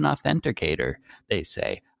 Use an authenticator, they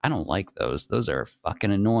say. I don't like those. Those are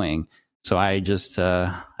fucking annoying. So I just,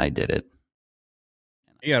 I did it.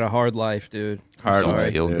 You got a hard life, dude. I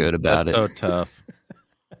feel good about it. That's so tough.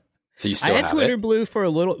 So you still I had Twitter Blue for a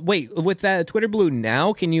little. Wait, with that Twitter Blue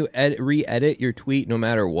now, can you re-edit your tweet no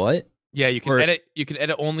matter what? Yeah, you can edit. You can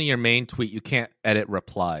edit only your main tweet. You can't edit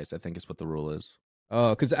replies, I think is what the rule is. Oh,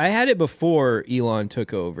 because I had it before Elon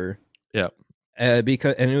took over. Yeah. And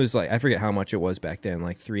it was like, I forget how much it was back then,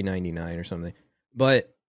 like $3.99 or something.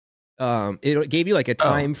 But it gave you like a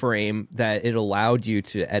time frame that it allowed you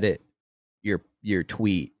to edit your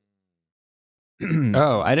tweet.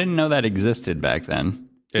 I didn't know that existed back then.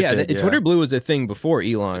 Twitter Blue was a thing before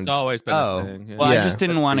Elon. It's always been a thing. Yeah. Well, I just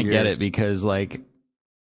didn't want to get it because I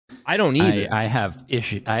don't either. I have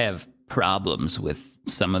issues. I have problems with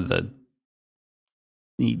some of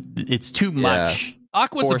it's too much.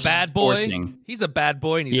 Aqua's a bad boy. Forcing. He's a bad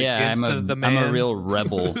boy, and he's against the man. I'm a real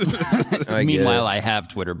rebel. Meanwhile, I have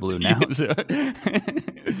Twitter Blue now. So.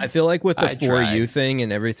 I feel like with the For You thing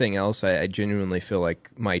and everything else, I genuinely feel like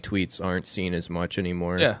my tweets aren't seen as much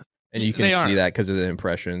anymore. Yeah. And you can see that because of the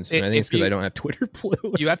impressions. And I think it's because I don't have Twitter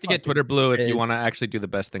Blue. You have to get Twitter Blue if you want to actually do the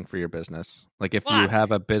best thing for your business. Like if you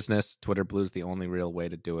have a business, Twitter Blue is the only real way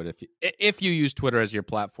to do it. If you use Twitter as your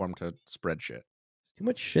platform to spread shit. Too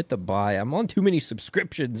much shit to buy. I'm on too many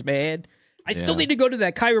subscriptions, man. I still need to go to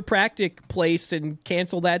that chiropractic place and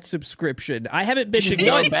cancel that subscription. I haven't been to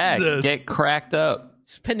go back. Get cracked up.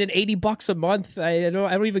 Spending $80 a month. I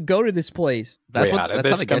don't even go to this place. How did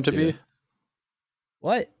this come to be?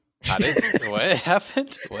 What? What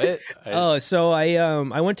happened? What? So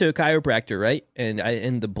I went to a chiropractor, right? And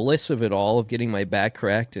in the bliss of it all, of getting my back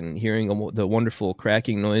cracked and hearing the wonderful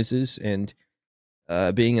cracking noises and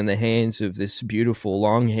being in the hands of this beautiful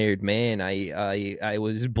long-haired man, I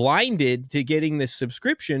was blinded to getting this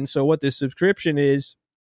subscription. So what this subscription is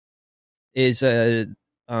the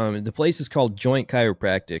place is called Joint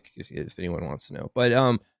Chiropractic, if anyone wants to know.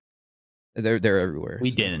 But they're everywhere.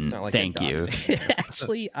 We didn't. Like thank you.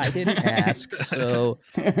 Actually, I didn't ask. So,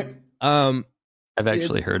 I've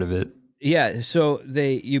actually heard of it. Yeah. So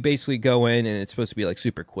you basically go in and it's supposed to be like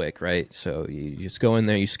super quick, right? So you just go in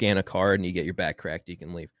there, you scan a card, and you get your back cracked. You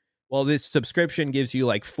can leave. Well, this subscription gives you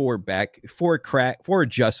like four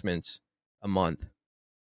adjustments a month,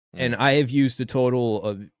 and I have used a total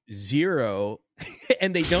of 0,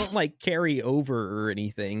 and they don't like carry over or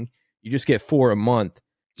anything. You just get 4 a month.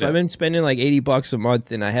 So I've been spending like $80 a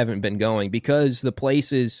month, and I haven't been going because the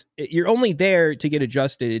place you're only there to get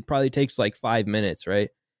adjusted. It probably takes like 5 minutes, right?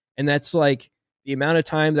 And that's like the amount of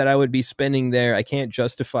time that I would be spending there. I can't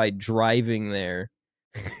justify driving there.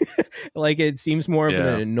 Like it seems more of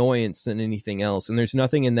an annoyance than anything else. And there's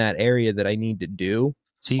nothing in that area that I need to do.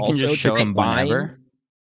 So you can just show up whenever?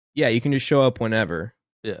 Yeah, you can just show up whenever.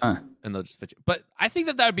 Yeah. And they'll just fit you. But I think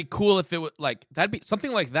that would be cool if it would that'd be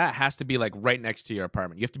something like that has to be like right next to your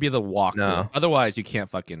apartment. You have to be able to walk. No. Otherwise you can't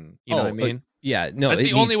fucking, you know what I mean? Yeah, no. That's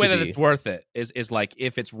the only way that it's worth it is like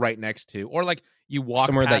if it's right next to, or like you walk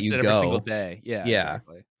somewhere past that you it go every single day. Yeah.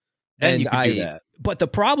 Exactly. And you can do that. But the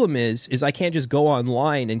problem is I can't just go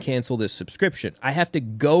online and cancel this subscription. I have to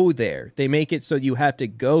go there. They make it so you have to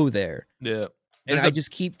go there. Yeah. And I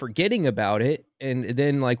just keep forgetting about it. And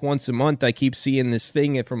then like once a month, I keep seeing this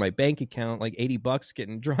thing from my bank account, like $80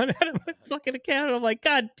 getting drawn out of my fucking account. And I'm like,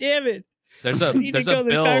 God damn it. There's a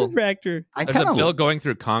bill going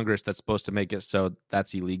through Congress that's supposed to make it so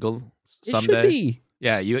that's illegal someday. It should be.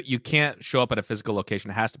 Yeah, you can't show up at a physical location.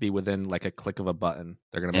 It has to be within like a click of a button.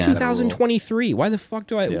 They're gonna make 2023. Why the fuck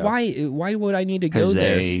do I? Yeah. Why would I need to go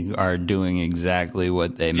there? They are doing exactly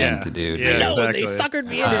what they meant to do. Yeah, exactly. They suckered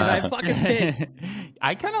me in it. I fucking did.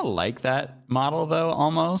 I kind of like that model though,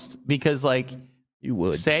 almost because like you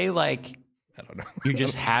would say like. I don't know. You're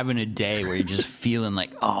just having a day where you're just feeling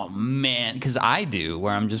like, oh man, because I do,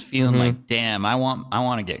 where I'm just feeling like, damn, I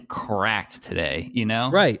want to get cracked today, you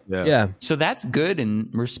know? Right. Yeah. So that's good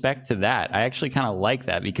in respect to that. I actually kind of like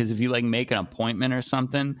that because if you like make an appointment or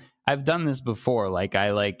something, I've done this before. Like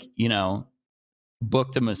I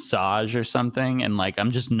booked a massage or something, and like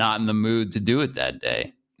I'm just not in the mood to do it that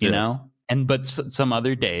day, you know? But some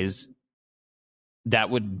other days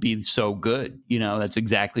that would be so good, you know, that's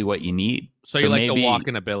exactly what you need. So you like the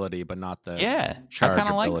walking ability, but not the I kind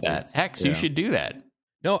of like that. Hex, you should do that.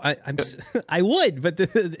 No, I would, but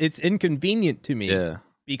it's inconvenient to me. Yeah,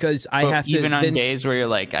 because I have to. Even on days where you're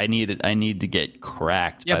like, I need to get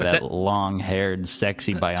cracked by that long-haired,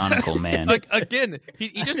 sexy Bionicle man. Like again, he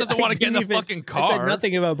just doesn't want to get in the fucking car. I said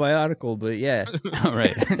nothing about Bionicle, but yeah. All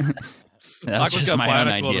right, that's just my own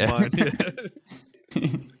idea.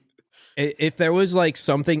 If there was like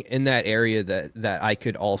something in that area that I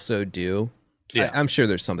could also do, I'm sure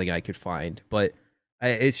there's something I could find, but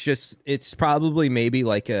it's probably maybe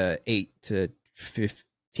like a 8 to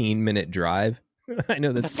 15 minute drive. I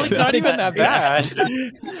know that's like not even that bad.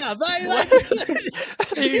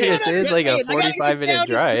 It is like a 45-minute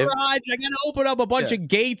drive. I gotta open up a bunch of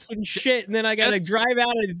gates and shit, and then I gotta drive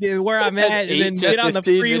out of where I'm at, and then get on the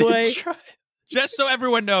freeway. Just so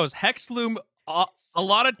everyone knows, Hexloom a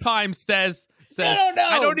lot of times says I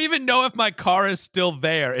don't even know if my car is still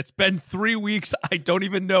there. It's been 3 weeks. I don't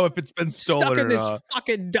even know if it's been stolen stuck in or not. This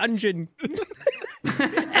fucking dungeon,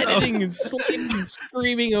 editing and slamming and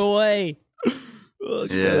screaming away.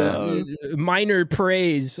 Minor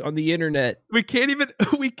praise on the internet. We can't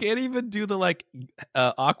even do the like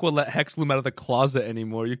Aqua let Hexloom out of the closet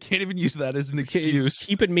anymore. You can't even use that as an excuse. He's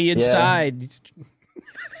keeping me inside.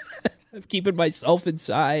 I'm keeping myself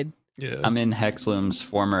inside. Yeah. I'm in Hexloom's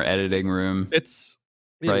former editing room.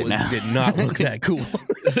 Now. Did not look that cool.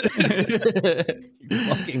 You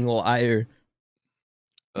fucking liar.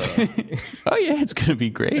 Oh yeah, it's gonna be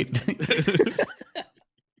great.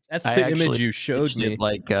 That's the image you showed me.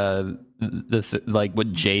 Like like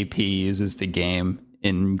what JP uses to game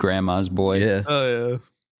in Grandma's Boy. Yeah. Oh yeah.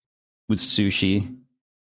 With sushi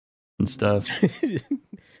and stuff.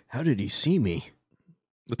 How did he see me?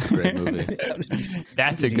 That's a great movie.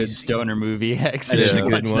 That's a good stoner movie. Hex. That is a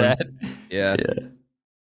good one. That. Yeah.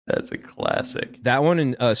 That's a classic. That one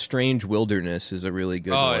in Strange Wilderness is a really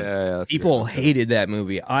good one. Yeah. People hated that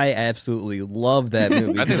movie. I absolutely love that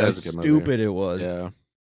movie because how stupid it was. Yeah.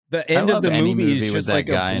 The end of the movie is just like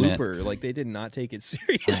a blooper. Like they did not take it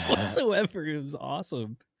serious whatsoever. It was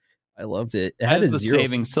awesome. I loved it. It had the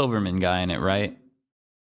Saving Silverman guy in it, right?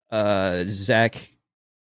 Zach.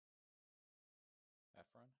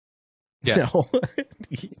 Yeah. No.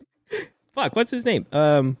 Fuck, what's his name?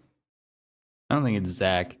 I don't think it's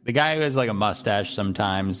Zach. The guy who has like a mustache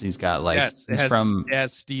sometimes. He's got like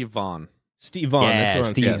Steve Vaughn. Steve Vaughn. Yeah, that's what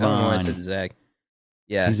Steve Vaughn. I don't know why I said Zach.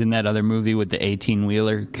 Yeah. He's in that other movie with the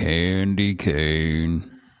 18-wheeler. Candy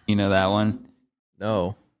Cane. You know that one?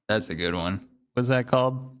 No. That's a good one. What's that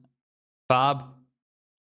called? Bob?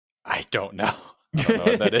 I don't know. I don't know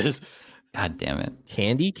what that is. God damn it.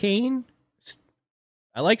 Candy Cane?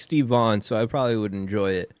 I like Steve Vaughn, so I probably would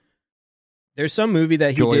enjoy it. There's some movie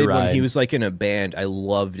that he did when he was like in a band. I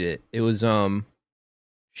loved it. It was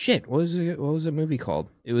shit. What was the movie called?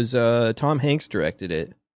 It was Tom Hanks directed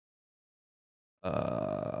it.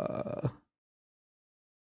 Oh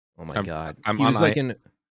my god. I'm trying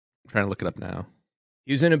to look it up now.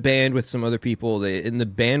 He was in a band with some other people. And the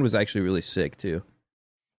band was actually really sick too.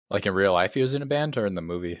 Like in real life, he was in a band, or in the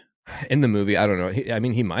movie? In the movie, I don't know.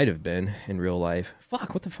 He might have been in real life.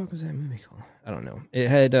 Fuck, what the fuck was that movie called? I don't know. It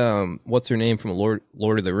had what's her name from Lord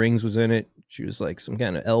of the Rings was in it. She was like some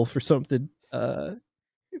kind of elf or something. What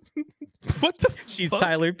the? She's fuck?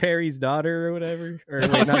 Tyler Perry's daughter or whatever. Or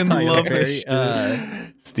wait, not Tyler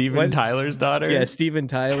Perry. Steven Tyler's daughter. Yeah, Steven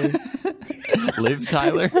Tyler. Liv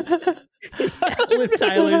Tyler. Liv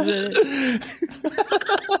Tyler's in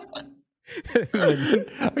it.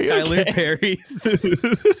 Tyler Perry's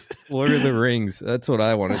Lord of the Rings. That's what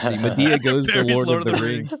I want to see. Medea goes to Lord of the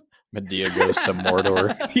Rings. Medea goes to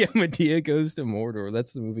Mordor. Yeah, Medea goes to Mordor.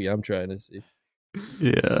 That's the movie I'm trying to see.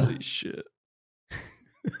 Yeah. Holy shit.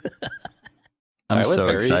 I'm Tyler so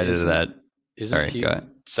Perry excited to that. Go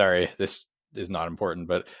ahead. Sorry, this is not important,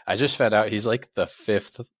 but I just found out he's like the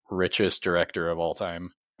 5th richest director of all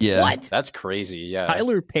time. Yeah. What? That's crazy. Yeah.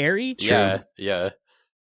 Tyler Perry? Yeah. Yeah.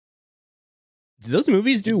 Do those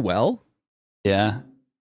movies do well? Yeah.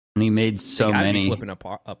 And he made so They gotta be many. flipping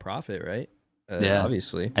a profit, right? Yeah.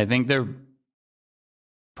 Obviously. I think they're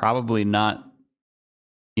probably not,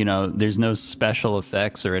 there's no special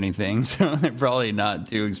effects or anything, so they're probably not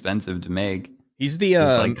too expensive to make. He's the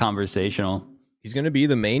It's like conversational. he's going to be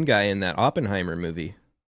the main guy in that Oppenheimer movie.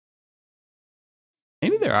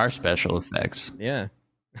 Maybe there are special effects. Yeah.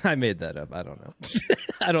 I made that up. I don't know.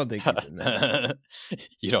 I don't think he's in that.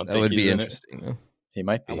 You don't That think would he's be in it? interesting, though. He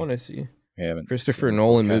might be. I want to see We haven't Christopher seen the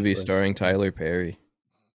Nolan cast movie list. starring Tyler Perry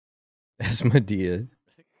as Medea.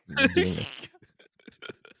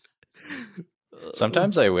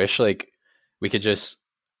 Sometimes I wish like we could just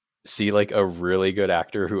see like a really good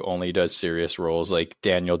actor who only does serious roles, like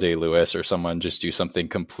Daniel Day-Lewis or someone, just do something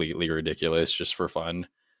completely ridiculous just for fun,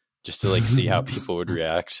 just to like see how people would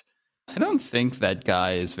react. I don't think that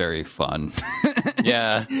guy is very fun.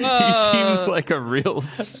 Yeah. He seems like a real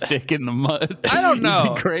stick in the mud. I don't know.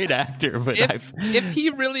 He's a great actor, but if he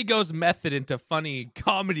really goes method into funny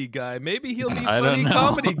comedy guy, maybe he'll be I don't funny know.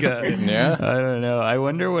 comedy guy. Yeah. I don't know. I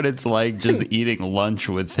wonder what it's like just eating lunch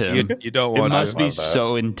with him. You don't It want must to. be love that.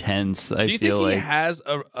 so intense. I Do you feel think he like has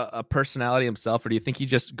a personality himself, or do you think he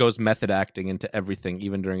just goes method acting into everything,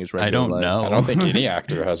 even during his regular I don't life? know. I don't think any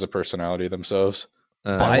actor has a personality themselves.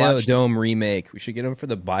 Biodome remake. We should get him for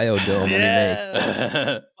the Biodome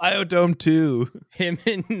remake. Biodome 2. Him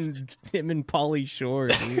and Pauly Shore.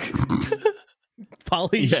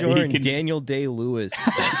 Pauly Yeah, Shore he and can- Daniel Day-Lewis.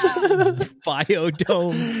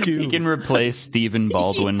 Biodome 2. he can replace Stephen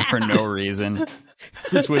Baldwin for no reason,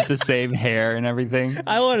 just with the same hair and everything.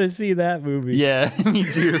 I want to see that movie. Yeah, me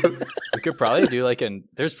too. We could probably do like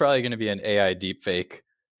there's probably going to be an AI deepfake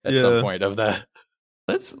at some point of that.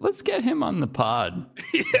 Let's get him on the pod.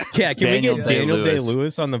 Yeah, can Daniel we get Daniel Day-Lewis.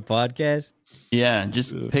 Day-Lewis on the podcast? Yeah,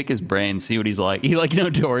 just pick his brain, see what he's like. He like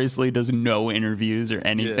notoriously does no interviews or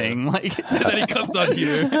anything. Like And then he comes on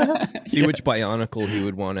here. See which Bionicle he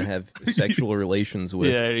would want to have sexual relations with.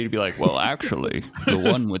 Yeah, he'd be like, well, actually, the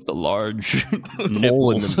one with the large Hole in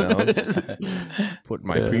nipples. the mouth. Put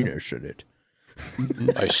my penis in it.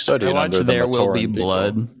 I studied I watched under the There Will Be Matoran people.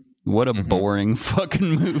 Blood. What a boring fucking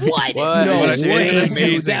movie. What? What? No What a way, amazing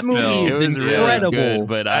dude. That movie film. is It was incredible. really good,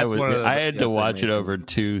 but That's one of the- I had to that's watch it amazing. over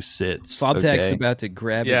 2 sits. FOBTAC's okay? about to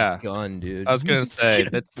grab Yeah. his gun, dude. I was gonna say,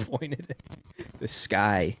 He's that's- pointed at the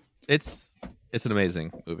sky. It's an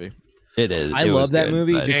amazing movie. It is. I It love was that good,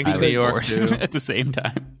 movie but just I because- was New York, bored too. at the same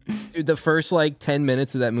time. Dude, the first like 10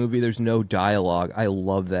 minutes of that movie, there's no dialogue. I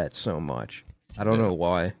love that so much. I don't know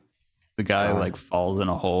why. The guy like falls in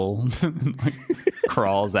a hole, like,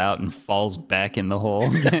 crawls out and falls back in the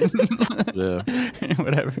hole.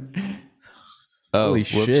 Whatever. Oh, Holy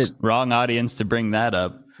whoops. shit. Wrong audience to bring that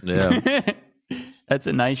up. Yeah. That's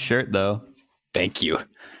a nice shirt, though. Thank you.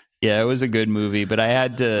 Yeah, it was a good movie, but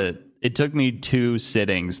it took me 2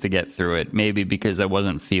 sittings to get through it, maybe because I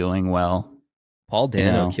wasn't feeling well. Paul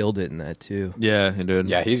Dano know. killed it in that too. Yeah, he did.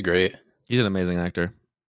 Yeah, he's great. He's an amazing actor.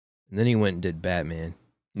 And then he went and did Batman.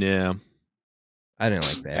 Yeah. I didn't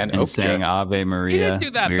like Batman. And And sang Ave Maria. He didn't do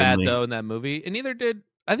that weirdly. bad though in that movie, and neither did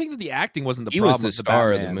I think that the acting wasn't the He problem. was the with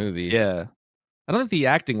star of the Batman. movie. Yeah, I don't think the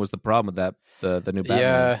acting was the problem with that. The new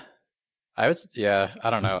Batman. Yeah, I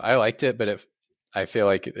don't know. I liked it, but I feel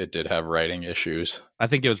like it did have writing issues. I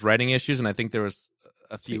think it was writing issues, and I think there was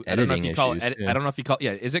a few The I don't know if editing you call issues, it. yeah. I don't know if you call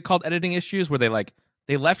is it called editing issues where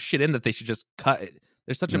they left shit in that they should just cut.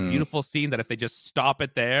 There's such a beautiful scene that if they just stop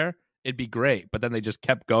it there, it'd be great. But then they just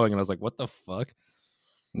kept going, and I was like, what the fuck?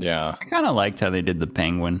 Yeah. I kind of liked how they did the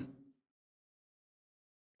penguin.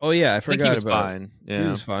 Oh yeah, I I think forgot he was about fine. it. He Yeah,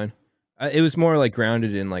 was fine. It was more like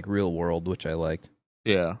grounded in like real world, which I liked.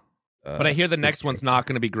 yeah. But I hear the next one's not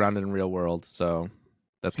going to be grounded in real world, so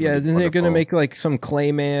that's gonna Yeah, be then they're gonna wonderful. make like some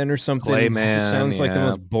Clayman or something. Clayman, It sounds like the yeah.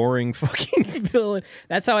 most boring fucking villain.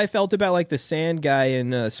 That's how I felt about like the Sand guy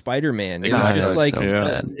in Spider-Man. It was God, that just was like so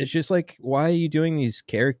bad. it's just like, why are you doing these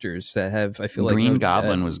characters that have? I feel like Green no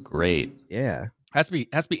Goblin depth? was great. Yeah, has to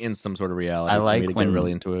be in some sort of reality. I for like me to when- get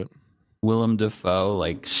really into it. Willem Dafoe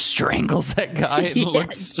like strangles that guy and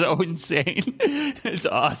looks so insane. It's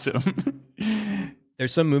awesome.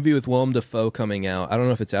 There's some movie with Willem Dafoe coming out. I don't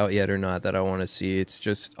know if it's out yet or not that I want to see. It's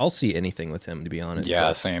just I'll see anything with him, to be honest. Yeah,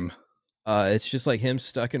 but, same. It's just like him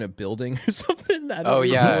stuck in a building or something. I don't Oh, know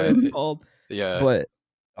yeah. what it's called. Yeah. But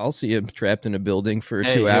I'll see him trapped in a building for 2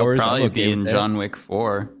 He'll hours. probably I'm okay be with in that. John Wick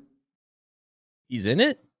 4. He's in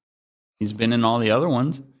it? He's been in all the other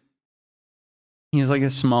ones. He's like a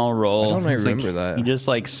small role. I don't It's like, remember that. He just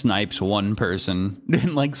like snipes one person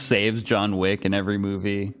and like saves John Wick in every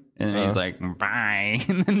movie. And then he's like, bye,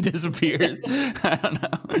 and then disappears. I don't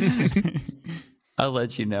know. I'll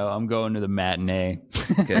let you know. I'm going to the matinee.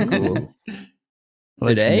 Okay, cool. Let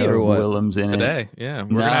Today you know or if what? Willem's in Today, it. yeah.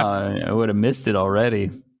 No, I would have missed it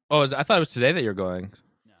already. Oh, I thought it was today that you're going.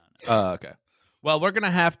 No. Okay. Well, we're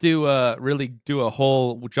gonna have to really do a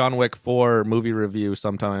whole John Wick 4 movie review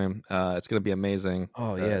sometime. It's gonna be amazing.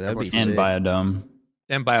 Oh yeah, that'd be And sick. Biodome.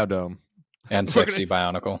 And Biodome. And Sexy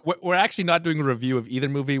Bionicle. We're actually not doing a review of either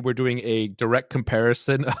movie. We're doing a direct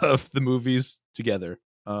comparison of the movies together.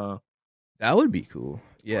 That would be cool.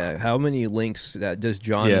 Yeah, how many links does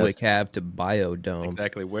John Wick have to Biodome?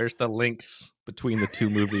 Exactly. Where's the links between the two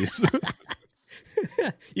movies?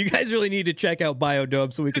 You guys really need to check out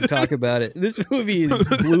Biodome so we can talk about it. This movie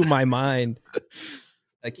blew my mind.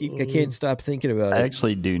 I can't stop thinking about I it.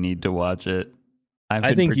 actually do need to watch it.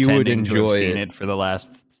 I think you would enjoy seen it for the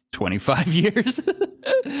last 25 years.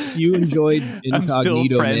 You enjoyed I'm still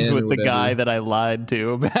Incognito friends Man with or the whatever. guy that I lied to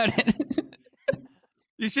about it.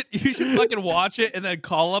 You should fucking watch it and then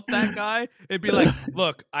call up that guy and be like,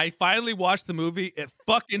 "Look, I finally watched the movie. It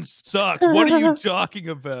fucking sucks. What are you talking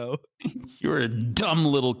about?" You're a dumb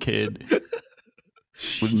little kid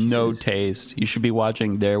with no taste. You should be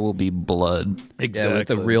watching There Will Be Blood. Yeah, with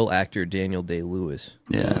the real actor Daniel Day-Lewis.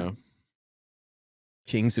 Yeah.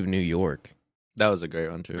 Kings of New York. That was a great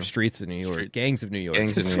one too. Or Streets of New York. Gangs of New York.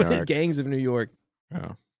 Gangs of New York. Gangs of New York.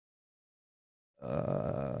 Oh.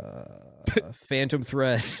 Phantom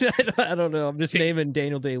Thread. I don't know. I'm just naming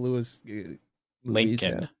Daniel Day-Lewis.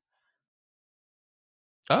 Lincoln.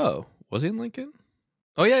 Oh, was he in Lincoln?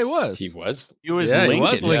 Oh yeah, he was. He was. He was Yeah, Lincoln.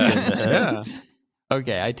 he was Lincoln. Yeah.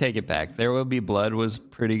 Okay, I take it back. There Will Be Blood was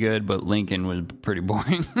pretty good, but Lincoln was pretty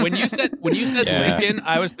boring. When you said Yeah. Lincoln,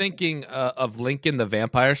 I was thinking of Lincoln the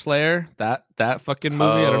Vampire Slayer. That fucking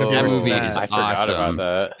movie. I don't know if you that ever seen movie that. is I forgot awesome. about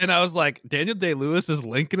that. And I was like, Daniel Day-Lewis is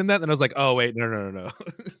Lincoln in that? And I was like, oh wait, no.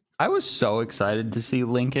 I was so excited to see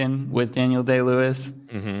Lincoln with Daniel Day-Lewis.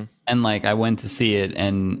 Mm-hmm. And like I went to see it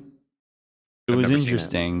and it I've was never seen it.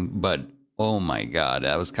 interesting, but oh my god,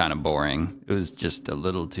 that was kind of boring. It was just a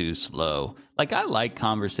little too slow. Like I like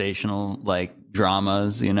conversational like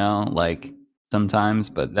dramas, you know, like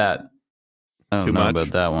sometimes, but that I don't Too know much? about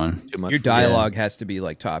that one. Too much. Your dialogue has to be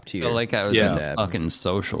like top tier. I feel like I was Yeah. in fucking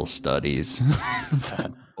social studies. It's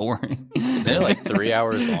boring. Isn't it like 3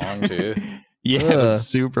 hours long too? Yeah, it Ugh. was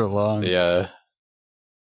super long. Yeah.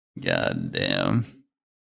 God damn.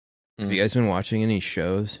 Have you guys been watching any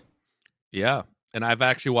shows? Yeah. And I've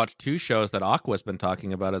actually watched 2 shows that Aqua's been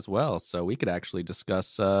talking about as well. So we could actually discuss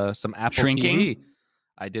some Apple Shrinking? TV.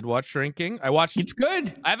 I did watch Shrinking. I watched. It's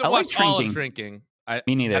good. I haven't like watched all of Shrinking.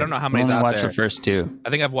 Me neither. I don't know how I've many's only out watched there. the first 2. I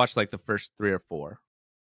think I've watched like the first 3 or 4.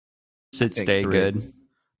 Sit think Stay 3. good.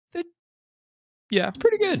 Yeah, It's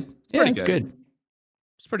pretty good. Yeah, pretty it's good. good.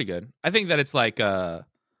 it's pretty good. I think that it's like I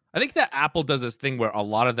think that Apple does this thing where a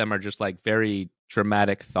lot of them are just like very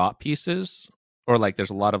dramatic thought pieces, or like there's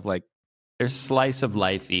a lot of like There's slice of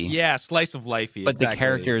lifey. yeah, slice of lifey. But the exactly.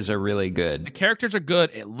 characters are really The good. characters are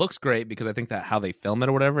good. It looks great because I think that how they film it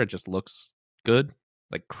or whatever, it just looks good,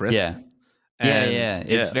 like crisp. Yeah. And, yeah.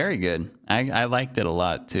 It's very good. I liked it a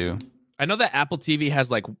lot too. I know that Apple TV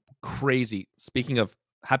has like crazy. Speaking of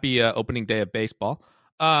happy opening day of baseball,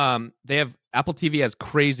 they have Apple TV has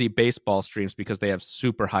crazy baseball streams because they have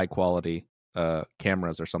super high quality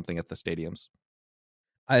cameras or something at the stadiums.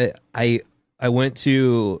 I went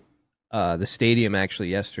to the stadium actually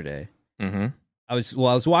yesterday. Mm-hmm. I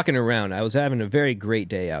was walking around. I was having a very great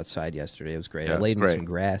day outside yesterday. It was great. I Yeah, laid in great. some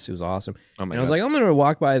grass. It was awesome. Oh my And I was God. like, I'm going to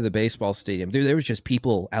walk by the baseball stadium. Dude, there was just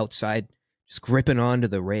people outside just gripping onto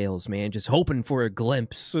the rails, man, just hoping for a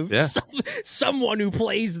glimpse of Yeah. someone who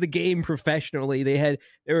plays the game professionally. There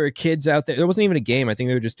were kids out there. There wasn't even a game. I think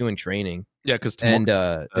they were just doing training. Yeah, because And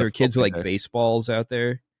there were kids with like okay. baseballs out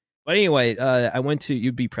there. But anyway, I went to,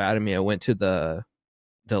 you'd be proud of me. I went to the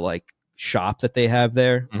like shop that they have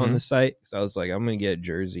there on Mhm. the site. So I was like, I'm going to get a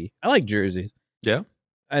jersey. I like jerseys. Yeah.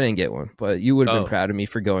 I didn't get one, but you would have Oh. been proud of me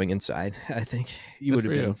for going inside. I think you Good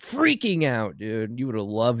would have for been freaking out, dude. You would have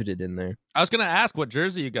loved it in there. I was gonna ask what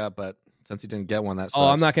jersey you got, but since you didn't get one, that sucks. Oh,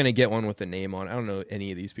 I'm not going to get one with a name on it. I don't know who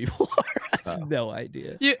any of these people are. I have Oh. no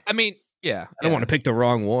idea. Yeah, I mean, Yeah, I don't want to pick the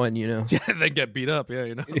wrong one, you know. Yeah, they get beat up. Yeah,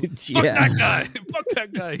 you know. Fuck that guy. Fuck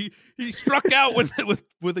that guy. He struck out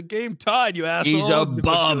with a game tied. You asshole. He's a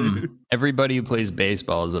bum. Everybody who plays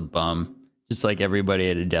baseball is a bum. Just like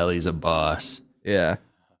everybody at a deli's a boss. Yeah.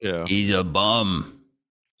 He's a bum.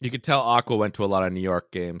 You could tell Aqua went to a lot of New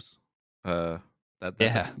York games. That's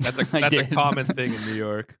a common thing in New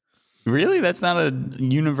York. Really? That's not a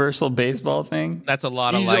universal baseball thing? That's a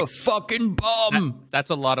lot of He's a fucking bum. That's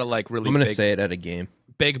a lot of like really I'm going to say it at a game.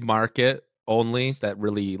 Big market only that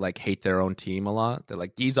really like hate their own team a lot. They're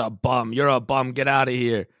like, he's a bum. You're a bum. Get out of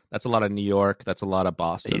here. That's a lot of New York. That's a lot of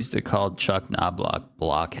Boston. They used to call Chuck Knobloch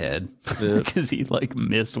blockhead because he like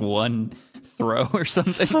missed one throw or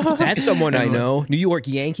something. That's someone I know. New York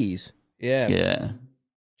Yankees. Yeah.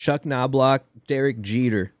 Chuck Knobloch, Derek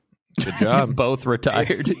Jeter. Good job. Both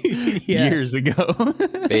retired years ago.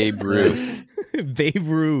 Babe Ruth. Babe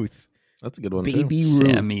Ruth. That's a good one, Baby too.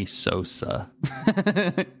 Ruth. Sammy Sosa.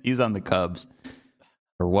 He's on the Cubs.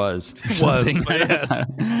 Or was. Yes.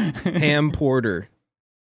 Ham Porter.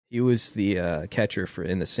 He was the catcher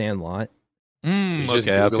in the Sandlot. He's just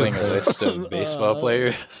Googling a list of baseball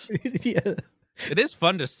players. Yeah. It is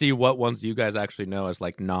fun to see what ones you guys actually know as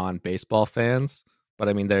like non-baseball fans. But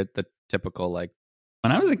I mean, they're the typical like.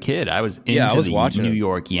 When I was a kid, I was into the watching New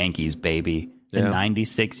York Yankees, baby. The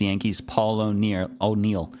 96 Yankees, Paul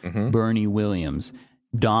O'Neill, Bernie Williams,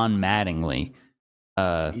 Don Mattingly,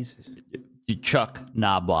 Chuck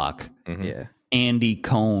Knobloch, Andy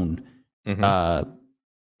Cohn, Gerard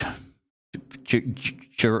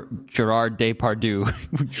Depardieu,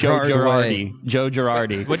 Joe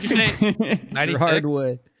Girardi. What'd you say? 96?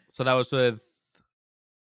 So that was with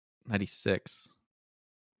 96.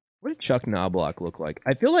 What did Chuck Knobloch look like?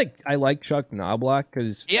 I feel like I liked Chuck Knobloch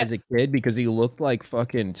as a kid because he looked like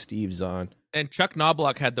fucking Steve Zahn. And Chuck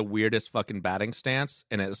Knobloch had the weirdest fucking batting stance,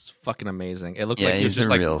 and it was fucking amazing. It looked like he was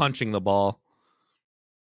just like punching the ball.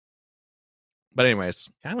 But anyways,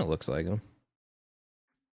 kind of looks like him.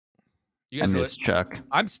 I miss Chuck.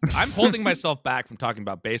 I'm holding myself back from talking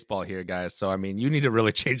about baseball here, guys. So I mean, you need to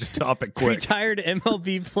really change the topic quick. Retired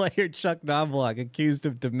MLB player Chuck Knobloch accused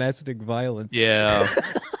of domestic violence. Yeah.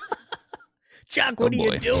 Chuck, what are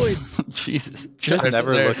you doing? Jesus. Just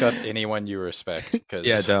never look up anyone you respect.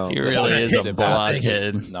 Because don't. He really is a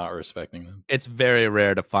blockhead. Not respecting them. It's very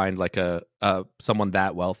rare to find like a someone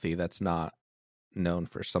that wealthy that's not known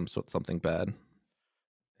for something bad.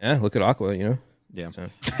 Yeah, look at Aqua, you know? Yeah. So.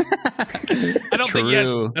 I don't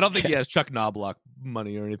think he has Chuck Knobloch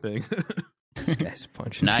money or anything. This guy's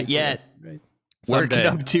punching. Not yet. Right. Working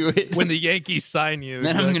up to it. When the Yankees sign you.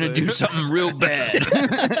 Then I'm going to do something real bad.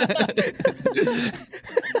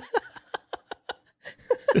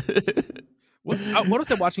 What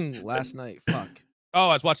was I watching last night? Fuck. Oh,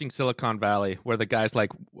 I was watching Silicon Valley, where the guy's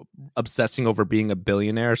like obsessing over being a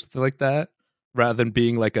billionaire or something like that, rather than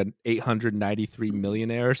being like an 893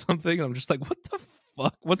 millionaire or something. And I'm just like, what the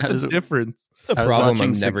fuck? What's the difference? It's a problem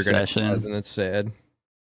I'm never going to have, and it's sad.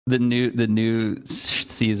 The new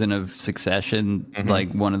season of Succession,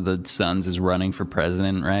 like one of the sons is running for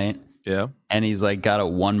president, right? Yeah. And he's like got a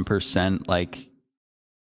 1% like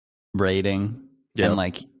rating. Yeah. And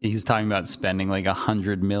like he's talking about spending like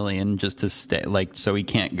 $100 million just to stay, like, so he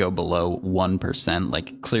can't go below 1%,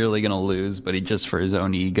 like clearly gonna lose, but he just for his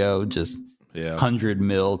own ego, just 100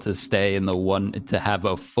 mil to stay in the one, to have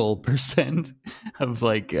a full percent of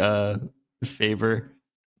like favor.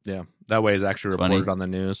 Yeah, that way it's actually reported on the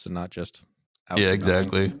news and not just out. Yeah,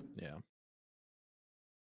 exactly. Yeah,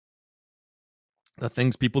 the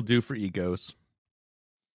things people do for egos.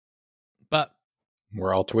 But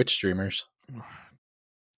we're all Twitch streamers.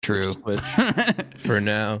 True. For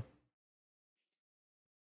now.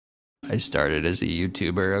 I started as a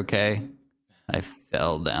YouTuber, okay? I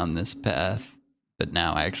fell down this path, but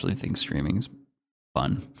now I actually think streaming's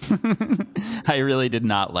fun. I really did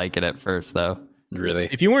not like it at first, though. Really?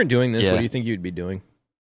 If you weren't doing this, what do you think you'd be doing?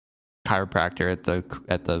 Chiropractor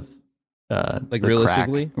at the like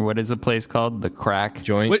realistically, Crack. What is the place called? The Crack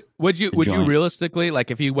Joint. Would you realistically, like,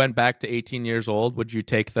 if you went back to 18 years old, would you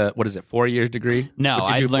take the 4 years degrry? No,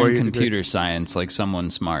 I'd learn computer science like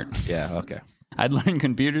someone smart. Yeah, okay. I'd learn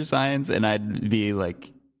computer science, and I'd be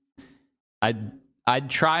like, I'd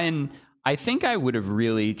try, and I think I would have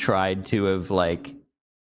really tried to have like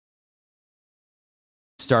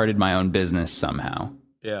started my own business somehow.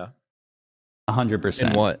 Yeah. 100%.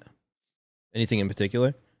 And what? Anything in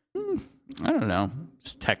particular? I don't know.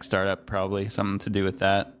 Just tech startup, probably. Something to do with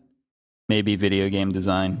that. Maybe video game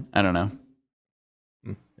design. I don't know.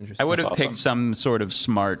 Interesting. I would have picked some sort of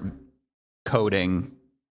smart coding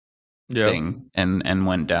thing and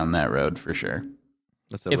went down that road for sure.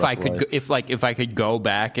 if I could, if I could go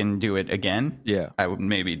back and do it again, yeah, I would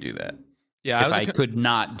maybe do that. Yeah, if I could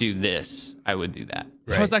not do this, I would do that.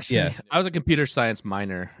 Right. I was a computer science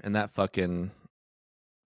minor, and that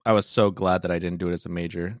I was so glad that I didn't do it as a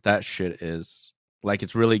major. That shit is like,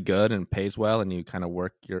 it's really good and pays well, and you kind of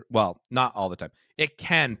work well, not all the time. It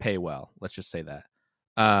can pay well. Let's just say that.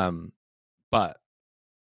 But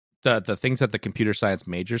the things that the computer science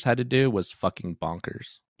majors had to do was fucking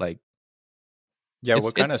bonkers. Like, yeah,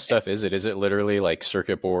 what kind of stuff is it? Is it literally like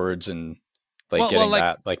circuit boards and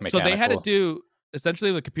that like mechanical? So they had to do,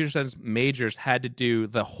 essentially the computer science majors had to do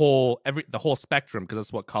the whole spectrum, because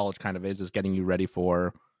that's what college kind of is getting you ready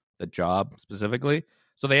for the job specifically.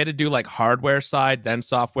 So they had to do like hardware side, then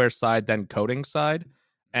software side, then coding side.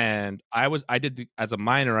 And I did as a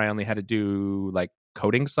minor, I only had to do like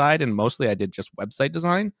coding side, and mostly I did just website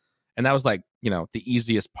design. And that was like, the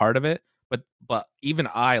easiest part of it. But even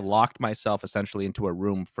I locked myself essentially into a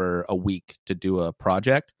room for a week to do a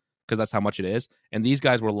project, because that's how much it is. And these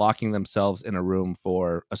guys were locking themselves in a room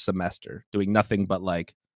for a semester, doing nothing but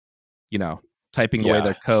like, typing away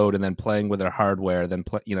their code and then playing with their hardware, then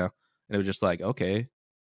and it was just like, okay,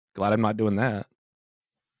 glad I'm not doing that.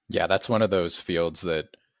 Yeah, that's one of those fields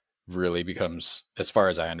that really becomes, as far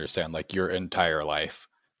as I understand, like your entire life.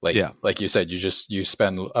 Like, like you said, you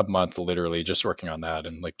spend a month literally just working on that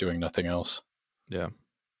and like doing nothing else. Yeah.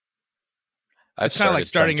 It's kind of like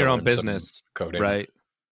starting your own business, coding, right?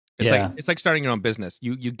 It's like starting your own business.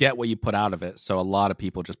 You get what you put out of it. So a lot of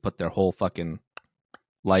people just put their whole fucking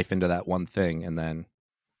life into that one thing, and then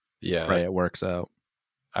pray it works out.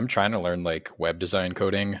 I'm trying to learn like web design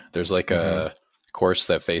coding. There's like a course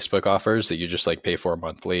that Facebook offers that you just like pay for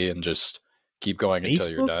monthly and just keep going until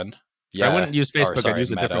you're done. Yeah, I wouldn't use Facebook. I'd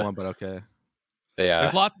use a different one, but okay.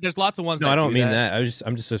 Yeah, there's lots of ones. No, I don't mean that.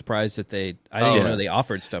 I'm just surprised that I didn't even know they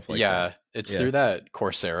offered stuff like that. Yeah, it's through that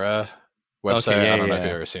Coursera website. I don't know if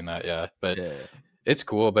you've ever seen that. Yeah, but it's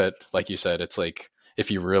cool. But like you said, it's like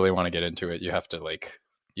if you really want to get into it, you have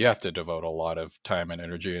to devote a lot of time and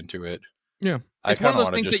energy into it. Yeah, I kind of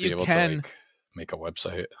want to just be able to like make a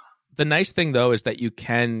website. The nice thing though is that you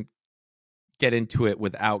can get into it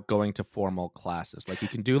without going to formal classes. Like you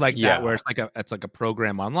can do like that, where it's like a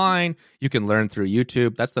program online. You can learn through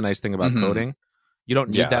YouTube. That's the nice thing about coding. You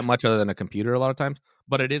don't need that much other than a computer a lot of times.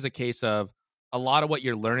 But it is a case of a lot of what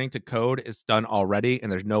you're learning to code is done already,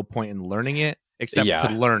 and there's no point in learning it except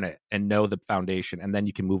to learn it and know the foundation, and then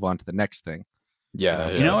you can move on to the next thing.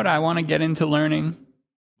 Yeah. You know what I want to get into learning?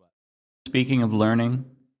 Speaking of learning,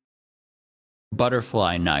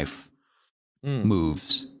 butterfly knife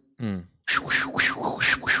moves. You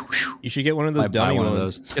should get one of those dummy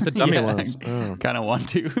ones. Get the dummy ones. Kind of want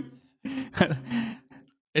to.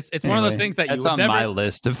 It's one of those things that that's on my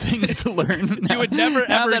list of things to learn. You would never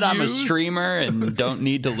now ever that I'm a streamer and don't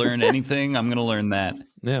need to learn anything, I'm going to learn that.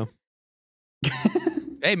 Yeah.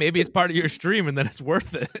 Hey, maybe it's part of your stream and then it's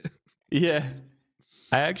worth it. Yeah.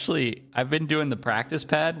 I've been doing the practice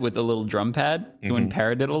pad with the little drum pad, doing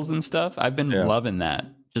paradiddles and stuff. I've been loving that.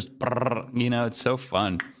 Just, it's so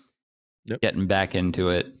fun. Getting back into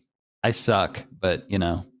it. I suck, but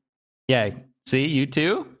yeah. See, you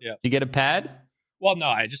too? Yeah. Did you get a pad? Well, no,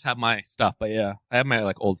 I just have my stuff, but I have my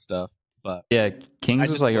like old stuff. But yeah, Kings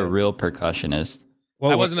was like a real percussionist.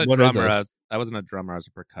 Well, I wasn't a drummer. I wasn't a drummer. I was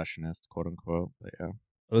a percussionist, quote unquote. But yeah,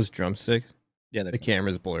 those drumsticks. Yeah, the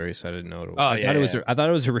camera's blurry, so I didn't know. I thought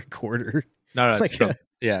it was a recorder. No, like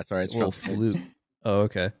sorry, it's a flute. Oh,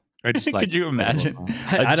 okay. Or just like, could you imagine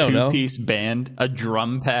I don't know, two-piece band, a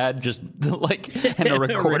drum pad, just like and a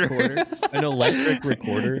recorder, an electric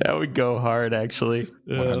recorder? That would go hard, actually.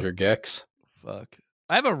 100 gex. Fuck.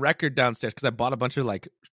 I have a record downstairs because I bought a bunch of like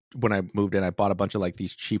when I moved in. I bought a bunch of like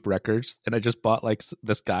these cheap records, and I just bought like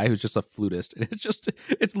this guy who's just a flutist, and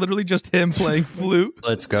it's literally just him playing flute.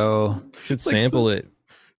 Let's go. Should sample it.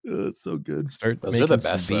 It's so good. Those are the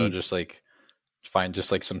best though. Just like find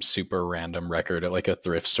just like some super random record at like a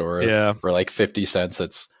thrift store for like 50 cents.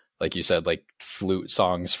 It's like you said, like flute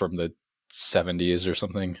songs from the 70s or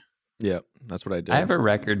something. Yeah, that's what I did. I have a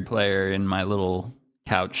record player in my little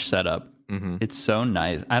couch setup. It's so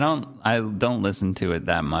nice. I don't listen to it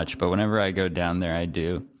that much, but whenever I go down there, I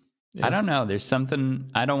do. Yeah. I don't know. There's something.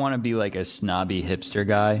 I don't want to be like a snobby hipster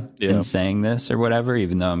guy in saying this or whatever,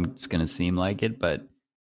 even though it's going to seem like it, but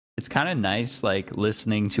it's kind of nice, like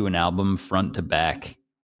listening to an album front to back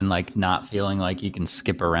and like not feeling like you can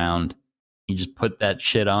skip around. You just put that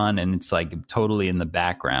shit on and it's like totally in the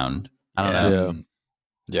background. I don't know.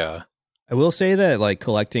 Yeah. I will say that like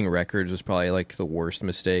collecting records was probably like the worst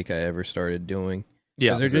mistake I ever started doing.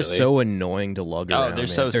 Yeah, they're just so annoying to lug around. They're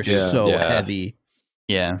so heavy.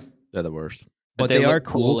 Yeah, they're the worst. But they are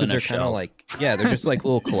cool because they're kind of like, they're just like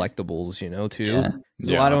little collectibles, too.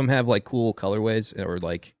 Yeah. A lot of them have like cool colorways or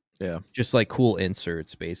like, just like cool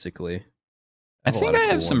inserts, basically. I think I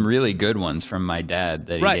have some really good ones from my dad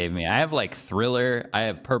that he gave me. I have like Thriller, I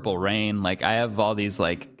have Purple Rain, like I have all these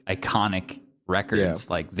like iconic records,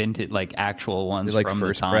 like vintage, like actual ones like from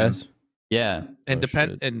first the time. press. Yeah, and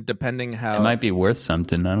depending how it might be worth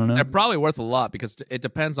something. I don't know. They're probably worth a lot because it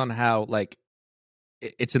depends on how like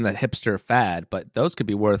it's in the hipster fad, but those could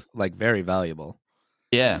be worth like very valuable.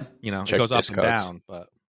 Yeah, it goes up and down, but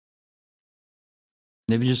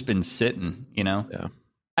they've just been sitting. Yeah.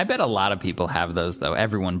 I bet a lot of people have those though.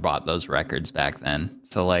 Everyone bought those records back then,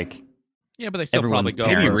 so like, but they still probably go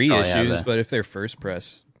maybe reissues. But if they're first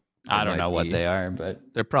press, I don't know what they are, but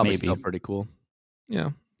they're probably still pretty cool.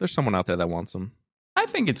 Yeah, there's someone out there that wants them. I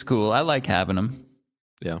think it's cool. I like having them.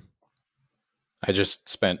 Yeah. I just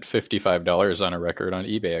spent $55 on a record on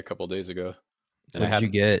eBay a couple days ago. And what did you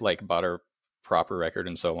get? Like bought a proper record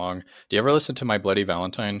in so long. Do you ever listen to My Bloody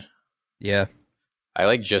Valentine? Yeah. I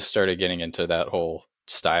like just started getting into that whole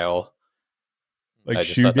style. Like I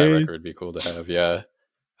just thought that record would be cool to have. Yeah.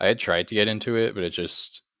 I had tried to get into it, but it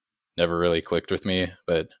just never really clicked with me.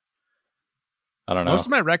 But I don't know. Most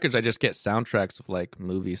of my records, I just get soundtracks of like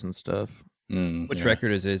movies and stuff. Which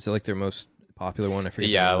record is it? Is it like their most popular one? I forget.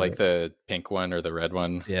 Yeah, like the pink one or the red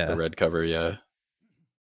one. Yeah. The red cover, yeah.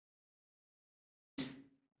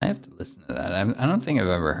 I have to listen to that. I don't think I've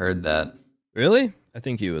ever heard that. Really? I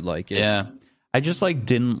think you would like it. Yeah. I just like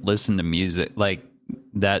didn't listen to music, like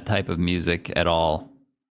that type of music at all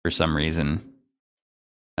for some reason.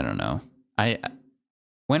 I don't know.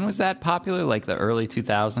 When was that popular? Like the early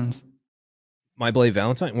 2000s? My Bloody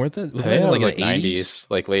Valentine? Was that like 90s?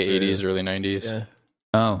 Like late 80s, early 90s. Yeah.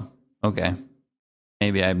 Oh, okay.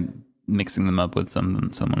 Maybe I'm mixing them up with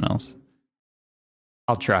someone else.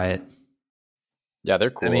 I'll try it. Yeah, they're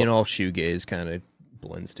cool. I mean, all shoegaze kind of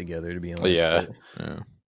blends together, to be honest. Yeah.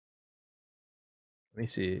 Let me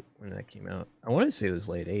see when that came out. I want to say it was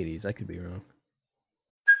late 80s. I could be wrong.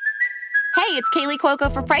 Hey, it's Kaylee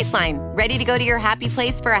Cuoco for Priceline. Ready to go to your happy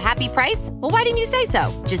place for a happy price? Well, why didn't you say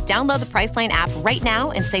so? Just download the Priceline app right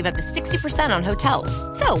now and save up to 60% on hotels.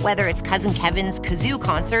 So whether it's Cousin Kevin's Kazoo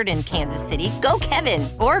Concert in Kansas City, go Kevin,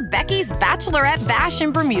 or Becky's Bachelorette Bash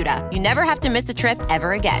in Bermuda, you never have to miss a trip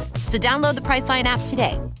ever again. So download the Priceline app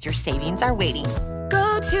today. Your savings are waiting.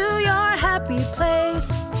 Go to your happy place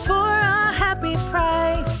for a happy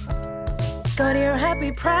price. Go to your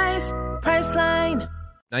happy price, Priceline.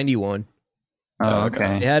 91. Oh,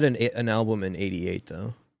 okay. They had an album in 88,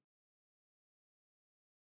 though.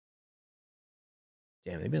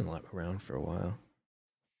 Damn, they've been around for a while.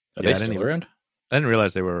 Are they still around? I didn't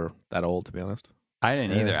realize they were that old, to be honest. I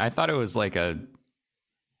didn't either. I thought it was like a...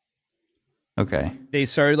 Okay. They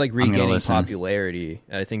started like regaining popularity.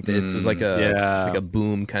 I think that it's like a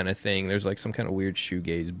boom kind of thing. There's like some kind of weird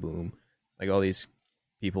shoegaze boom. Like all these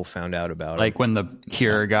people found out about it. Like when The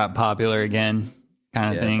Cure got popular again,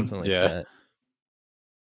 kind of thing. Something like that.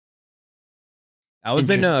 I've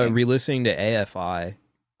been re-listening to AFI.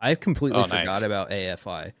 I completely forgot about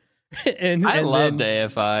AFI. and I loved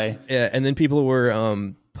AFI. Yeah, and then people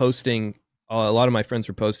were posting. A lot of my friends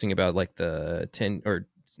were posting about like the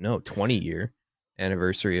 20 year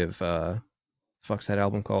anniversary of fuck's that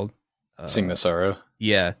album called? Sing the Sorrow.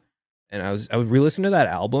 Yeah, and I was re-listening to that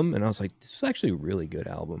album, and I was like, this is actually a really good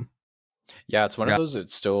album. Yeah, it's one of those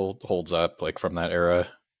that still holds up, like from that era.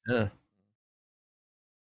 Yeah.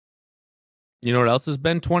 You know what else has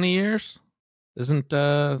been 20 years? Isn't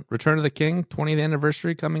Return of the King 20th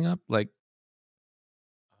anniversary coming up? Like,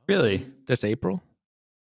 really? This April?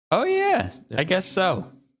 Oh, yeah. I guess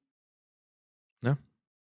so. No.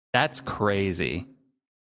 That's crazy.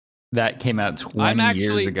 That came out 20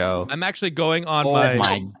 years ago. I'm actually going on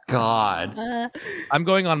my God. I'm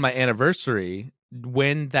going on my anniversary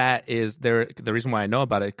when that is there. The reason why I know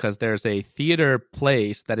about it, because there's a theater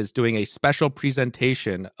place that is doing a special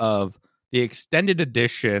presentation of the extended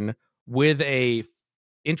edition with a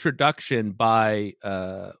introduction by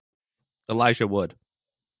Elijah Wood.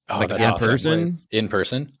 Oh, like that's awesome. In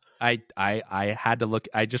person? I had to look.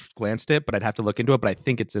 I just glanced it, but I'd have to look into it. But I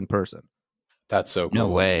think it's in person. That's so cool. No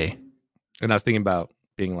way. And I was thinking about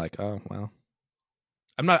being like, oh well.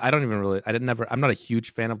 I'm not a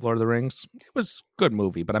huge fan of Lord of the Rings. It was a good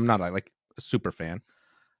movie, but I'm not like a super fan.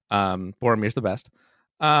 Boromir's the best.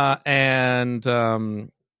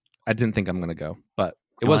 I didn't think I'm going to go, but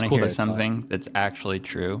it was cool. To hear something that's actually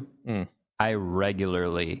true. I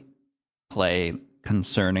regularly play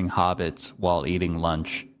Concerning Hobbits while eating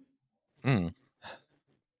lunch. And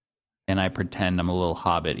I pretend I'm a little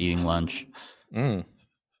hobbit eating lunch.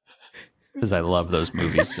 because I love those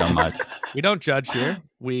movies so much. We don't judge here.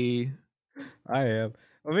 I am.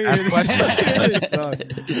 Let me Ask hear this song.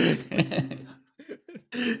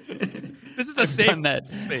 This is a safe Done that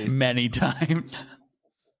space. many times.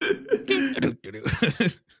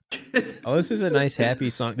 Oh, this is a nice happy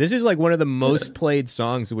song. This is like one of the most played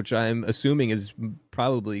songs, which I'm assuming is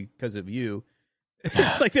probably because of you.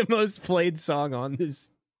 It's like the most played song on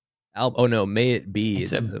this album. Oh no, May It Be.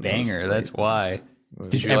 It's a banger. That's why.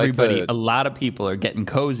 Did you Everybody, like a lot of people are getting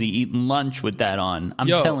cozy, eating lunch with that on. I'm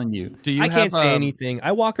telling you. Do you I can't have, say anything.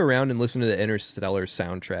 I walk around and listen to the Interstellar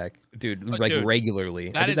soundtrack, dude, dude, regularly.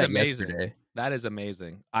 I That did is that amazing. yesterday. That is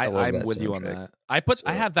amazing. love I'm that with you on soundtrack. that.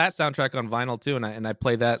 I have that soundtrack on vinyl too, and I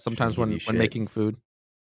play that sometimes when making food.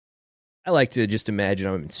 I like to just imagine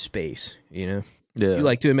I'm in space. You know, Yeah. you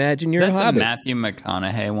like to imagine you're Is a that the hobbit. Matthew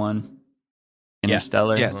McConaughey one?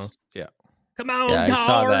 Interstellar? Yes. Yeah. Come on, Yeah, I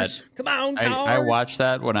saw cars. that. Come on, I cars. watched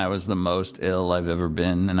that when I was the most ill I've ever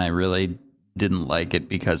been, and I really didn't like it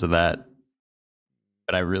because of that.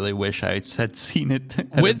 But I really wish I had seen it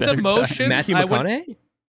at a With the better time. motion, Matthew I would- McConaughey.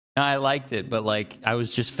 No, I liked it, but like I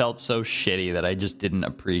was just felt so shitty that I just didn't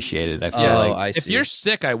appreciate it. I feel Oh, like I If see. you're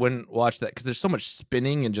sick, I wouldn't watch that because there's so much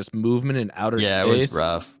spinning and just movement in outer yeah, space. it was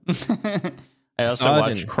rough. I also saw it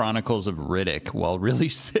watched in- Chronicles of Riddick while really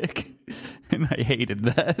sick, and I hated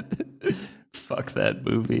that. Fuck that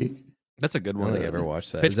movie. That's a good I one. don't think I ever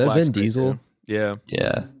watched that. Pitch Is that Black's Vin great, Diesel? too. Yeah.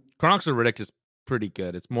 Yeah, Chronicles of Riddick is pretty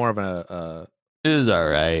good. It's more of a it was all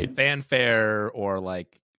right. fanfare or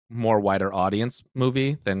like more wider audience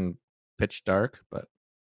movie than Pitch Dark, but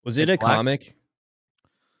Was it Pitch a Black? comic?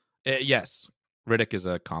 yes, Riddick is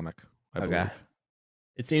a comic. I Okay. believe.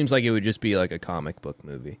 It seems like it would just be like a comic book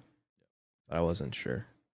movie. But I wasn't sure.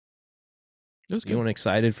 It was good. Anyone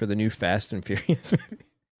excited for the new Fast and Furious movie?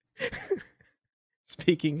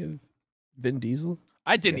 Speaking of Vin Diesel,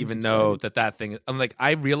 I didn't Getting even some know excited. that thing. I'm like,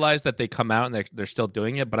 I realized that they come out and they're still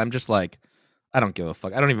doing it, but I'm just like, I don't give a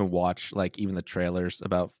fuck. I don't even watch like even the trailers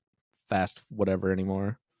about Fast whatever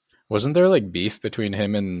anymore. Wasn't there like beef between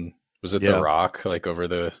him and was it Yeah. The Rock, like over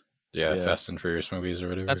the Yeah. Fast and Furious movies or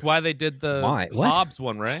whatever? That's why they did the Why? What? Hobbs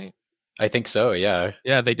one, right? I think so. Yeah.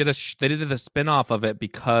 Yeah, they did the spin-off of it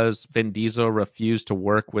because Vin Diesel refused to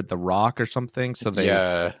work with The Rock or something. So they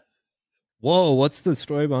Yeah. whoa, what's the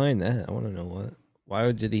story behind that? I want to know what.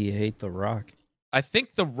 Why did he hate The Rock? I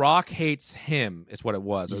think The Rock hates him is what it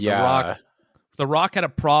was. Or Yeah. The Rock had a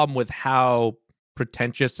problem with how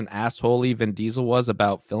pretentious and assholey Vin Diesel was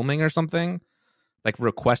about filming or something. Like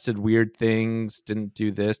requested weird things, didn't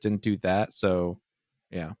do this, didn't do that. So,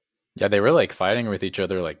 yeah. Yeah, they were like fighting with each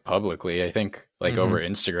other like publicly. I think like Mhm. over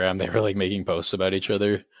Instagram, they were like making posts about each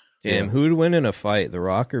other. Damn, who would win in a fight, The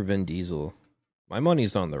Rock or Vin Diesel? My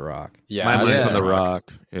money's on The Rock. Yeah, My money's yeah. on The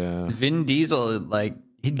Rock. Yeah. Vin Diesel, like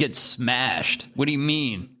he'd get smashed. What do you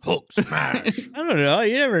mean? Hulk smash. I don't know.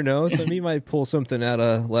 You never know. He might pull something out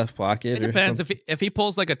of left pocket. It depends. Or If he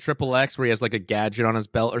pulls like a triple X where he has like a gadget on his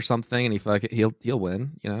belt or something, and he'll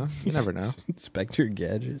win. You know, you never know. Inspector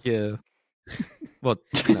Gadget. Yeah. Well,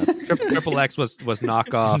 you know, triple X was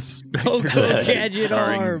knockoff. Oh, cool. Gadget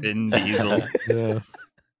Starring arm. Vin Diesel. Yeah.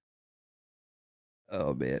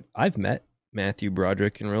 Oh man, I've met Matthew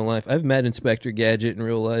Broderick in real life. I've met Inspector Gadget in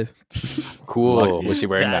real life. Cool. Was he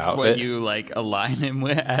wearing the That's outfit? what you like align him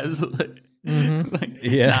with as like, like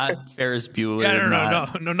Yeah. not Ferris Bueller. Yeah,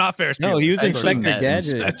 no, not Ferris. No, he was I actually Inspector met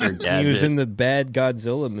Gadget. Inspector He was Gadget. in the bad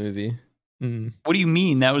Godzilla movie. What do you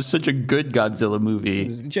mean? That was such a good Godzilla movie.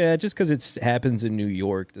 Yeah, just because it happens in New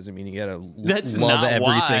York doesn't mean you gotta That's love not everything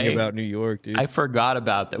why. about New York, dude. I forgot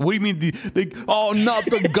about that. What do you mean? Oh, not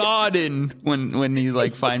the garden. When he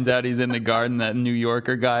like finds out he's in the garden, that New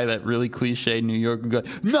Yorker guy, that really cliche New Yorker guy,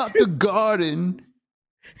 not the garden.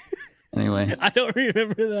 Anyway, I don't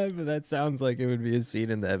remember that, but that sounds like it would be a scene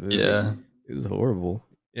in that movie. yeah, It was horrible.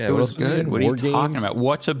 Yeah, it what was else he in? good. What are War you talking Games? about?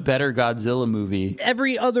 What's a better Godzilla movie?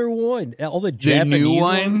 Every other one. All the new Japanese one?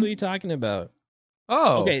 ones. What are you talking about?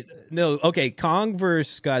 Oh, Okay, no, okay. Kong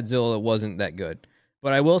versus Godzilla wasn't that good,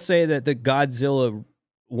 but I will say that the Godzilla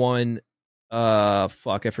one,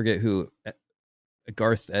 fuck, I forget who.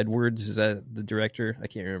 Garth Edwards, is that the director? I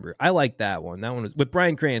can't remember. I like that one. That one was with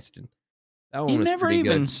Bryan Cranston. That one You was never pretty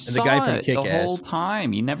even good. saw And the guy from it Kick the whole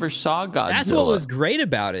time. You never saw Godzilla. That's what was great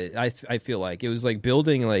about it. I feel like it was like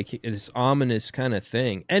building like this ominous kind of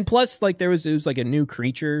thing, and plus like it was like a new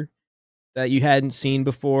creature that you hadn't seen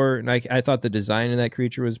before, and I thought the design of that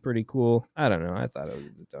creature was pretty cool. I don't know. I thought it was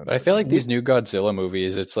done. But I feel like these new Godzilla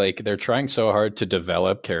movies, it's like they're trying so hard to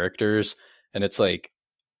develop characters, and it's like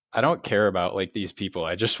I don't care about like these people.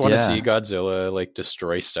 I just want to Yeah. see Godzilla like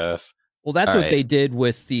destroy stuff. Well, that's All what right. they did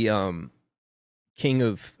with King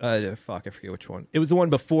of I forget which one. It was the one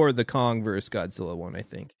before the Kong versus Godzilla one, I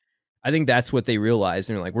think. I think that's what they realized,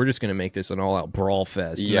 and they're like, we're just gonna make this an all-out brawl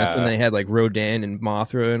fest. And that's when they had like Rodan and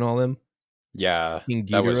Mothra and all them. Yeah, King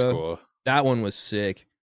that was Ghidorah. cool. That one was sick.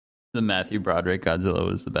 The Matthew Broderick Godzilla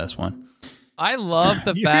was the best one. I love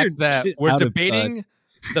the fact that we're debating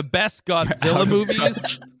the best Godzilla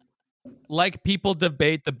movies like people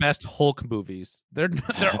debate the best Hulk movies. They're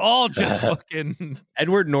all just fucking...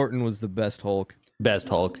 Edward Norton was the best Hulk. Best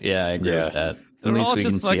Hulk. Yeah, I agree with that. They're At least all we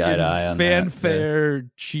just can see eye to eye on fanfare,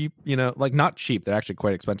 cheap, like not cheap. They're actually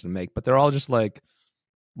quite expensive to make, but they're all just like,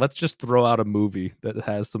 let's just throw out a movie that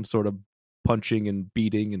has some sort of punching and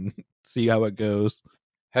beating and see how it goes.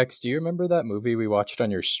 Hex, do you remember that movie we watched on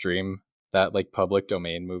your stream? That like public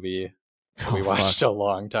domain movie we watched a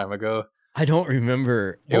long time ago? I don't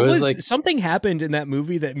remember. It was like something happened in that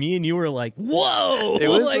movie that me and you were like, "Whoa!" It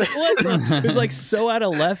was like what? It was like so out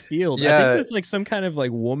of left field. Yeah. I think it was like some kind of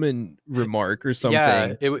like woman remark or something.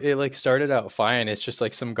 Yeah, it like started out fine. It's just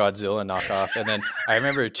like some Godzilla knockoff, and then I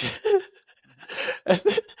remember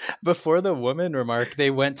before the woman remark,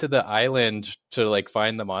 they went to the island to like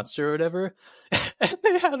find the monster or whatever, and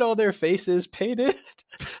they had all their faces painted.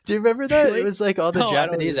 Do you remember that? Really? It was like all the No,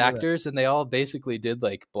 Japanese actors, and they all basically did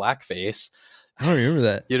like blackface. I don't remember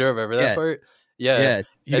that. You don't remember that part? Yeah.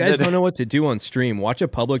 You And guys then- don't know what to do on stream. Watch a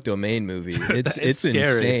public domain movie. It's scary.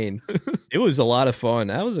 insane. It was a lot of fun.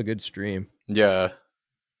 That was a good stream. Yeah.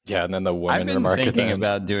 And then the woman I've been remark at the thinking end.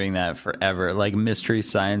 about doing that forever, like Mystery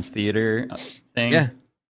Science Theater thing. Yeah.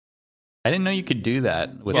 I didn't know you could do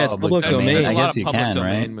that with Yeah, it's public domain. There's I a lot guess of you public can,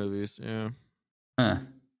 domain right? movies. Yeah. Huh.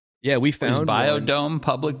 Yeah, we Is found one. Biodome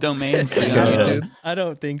public domain for Yeah. YouTube? I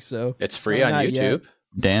don't think so. It's free Not on yet. YouTube.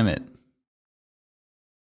 Damn it.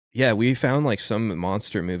 Yeah, we found like some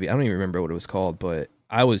monster movie. I don't even remember what it was called, but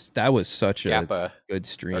that was such a Gappa good or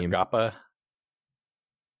stream. Gappa.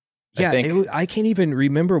 Yeah, I think- I can't even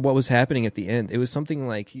remember what was happening at the end. It was something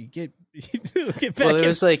like you get back. Well, it in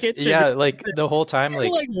was like, the kitchen. yeah, like the whole time, You're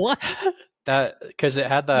like what? that, because it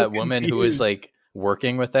had that woman who was confused. like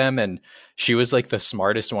working with them, and she was like the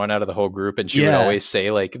smartest one out of the whole group, and she would Yeah. always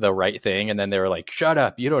say like the right thing, and then they were like, "Shut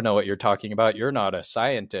up! You don't know what you're talking about. You're not a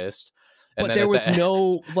scientist." And But then there at was the-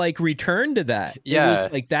 no like return to that. It Yeah.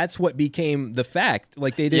 was like that's what became the fact.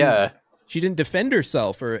 Like they didn't. Yeah. She didn't defend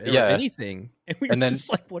herself or Yeah. anything, and we were And then- just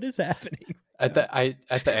like, "What is happening?" at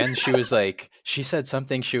the end, she was like, she said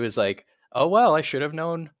something. She was like, "Oh well, I should have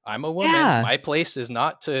known. I'm a woman. Yeah. My place is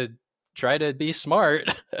not to try to be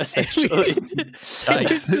smart." Essentially,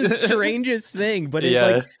 It's the strangest thing, but it Yeah.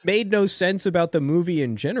 like made no sense about the movie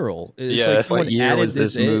in general. It's Yeah. like What someone What year added was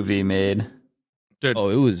this in. movie made? Dude, Oh,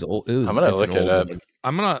 it was old. It was, I'm gonna it's an look it old up.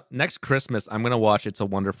 one. next Christmas, I'm going to watch It's a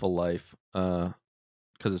Wonderful Life because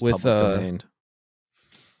it's With, public domain.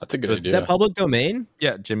 that's a good Is idea. that public domain?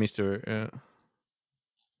 Yeah, Jimmy Stewart. Yeah.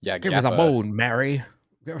 Yeah, Give her the Gappa. bone, Mary.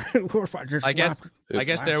 I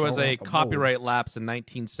guess there was a copyright lapse in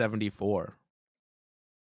 1974,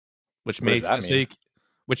 which What does makes that it so mean? you,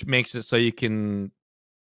 which makes it so you can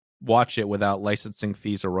watch it without licensing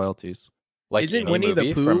fees or royalties. Like Isn't any Winnie the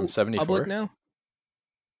movie Pooh from '74? public now?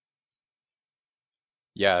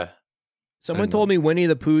 Yeah, Someone know. told me Winnie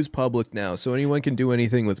the Pooh's public now, so anyone can do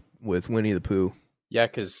anything with Winnie the Pooh. yeah,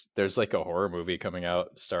 because there's like a horror movie coming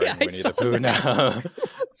out starring Yeah, I Winnie saw the Pooh that. now.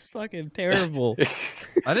 It's fucking terrible.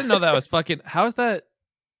 I didn't know that was fucking. How is that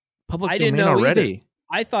public I domain didn't know already? either.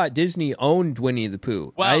 I thought Disney owned Winnie the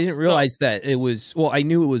Pooh. Well, I didn't realize that it was. Well, I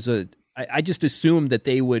knew it was I just assumed that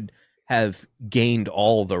they would have gained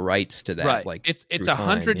all the rights to that. Right. Like it's through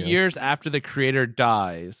 100 time, you know? years after the creator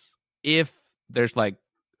dies. If there's like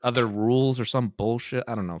other rules or some bullshit,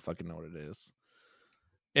 I don't know. Fucking know what it is.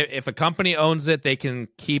 If a company owns it, they can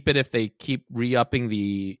keep it if they keep re-upping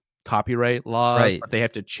the copyright laws, Right. but they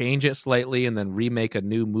have to change it slightly and then remake a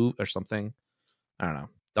new move or something. I don't know.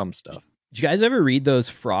 Dumb stuff. Did you guys ever read those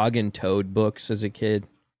Frog and Toad books as a kid?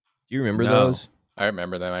 Do you remember No. those? I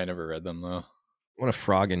remember them. I never read them though. What a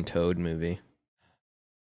Frog and Toad movie.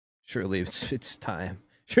 Surely it's time.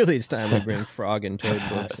 Surely it's time we bring Frog and Toad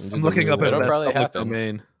books. into I'm the looking real up at It'll world. that probably public happen.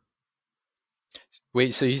 domain.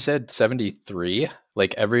 Wait, so you said 73?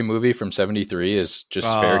 Like every movie from 73 is just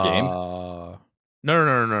fair game? No.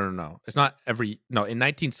 It's not every. No, in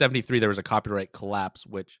 1973 there was a copyright collapse,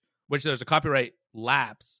 which there's a copyright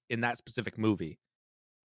lapse in that specific movie.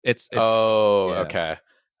 It's Oh, yeah. okay.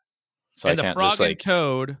 So and I the can't Frog just and like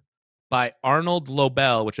Toad by Arnold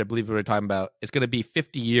Lobel, which I believe we were talking about. It's going to be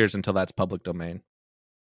 50 years until that's public domain.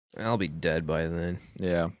 I'll be dead by then.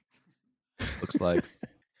 Yeah, looks like.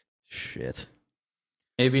 Shit.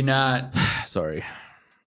 Maybe not. Sorry.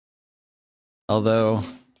 Although,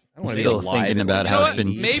 I'm still thinking about how it's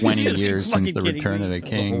been 20 years since the Return of the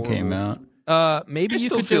King came out. Maybe you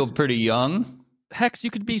still could feel pretty young. Hex,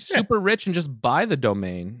 you could be super rich and just buy the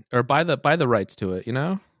domain or buy the rights to it. You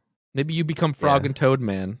know, maybe you become Frog and Toad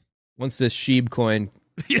Man once this Sheeb coin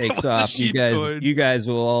takes off. You guys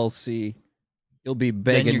will all see. You'll be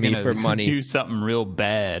begging me for money. Do something real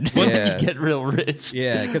bad when you get real rich.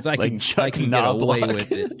 Yeah, because I can get away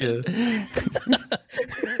with it.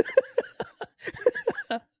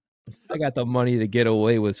 I got the money to get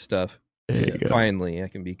away with stuff. Finally, I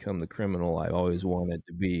can become the criminal I always wanted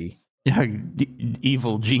to be. Yeah,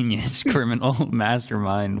 evil genius, criminal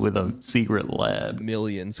mastermind with a secret lab.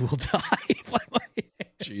 Millions will die.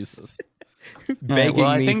 Jesus. Right, well,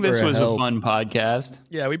 I think this was a fun podcast.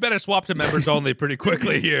 Yeah, we better swap to members only pretty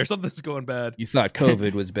quickly here. Something's going bad. You thought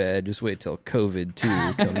COVID was bad. Just wait till COVID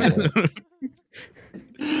 2 comes out.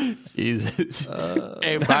 Jesus.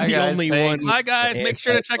 Hey, bye, guys. Bye, guys. Make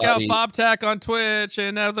sure to check out FOBTAC on Twitch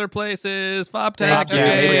and other places. FOBTAC. Thank you.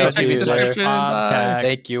 Maybe I'll see you there.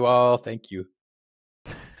 Thank you all. Thank you.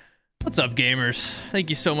 What's up, gamers? Thank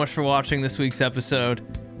you so much for watching this week's episode.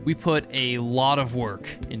 We put a lot of work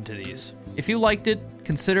into these. If you liked it,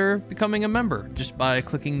 consider becoming a member just by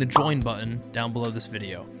clicking the join button down below this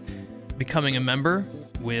video. Becoming a member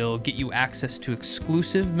will get you access to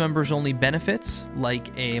exclusive members-only benefits like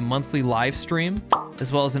a monthly live stream,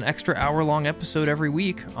 as well as an extra hour-long episode every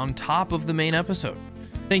week on top of the main episode.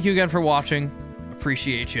 Thank you again for watching.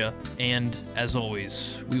 Appreciate you. And as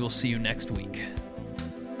always, we will see you next week.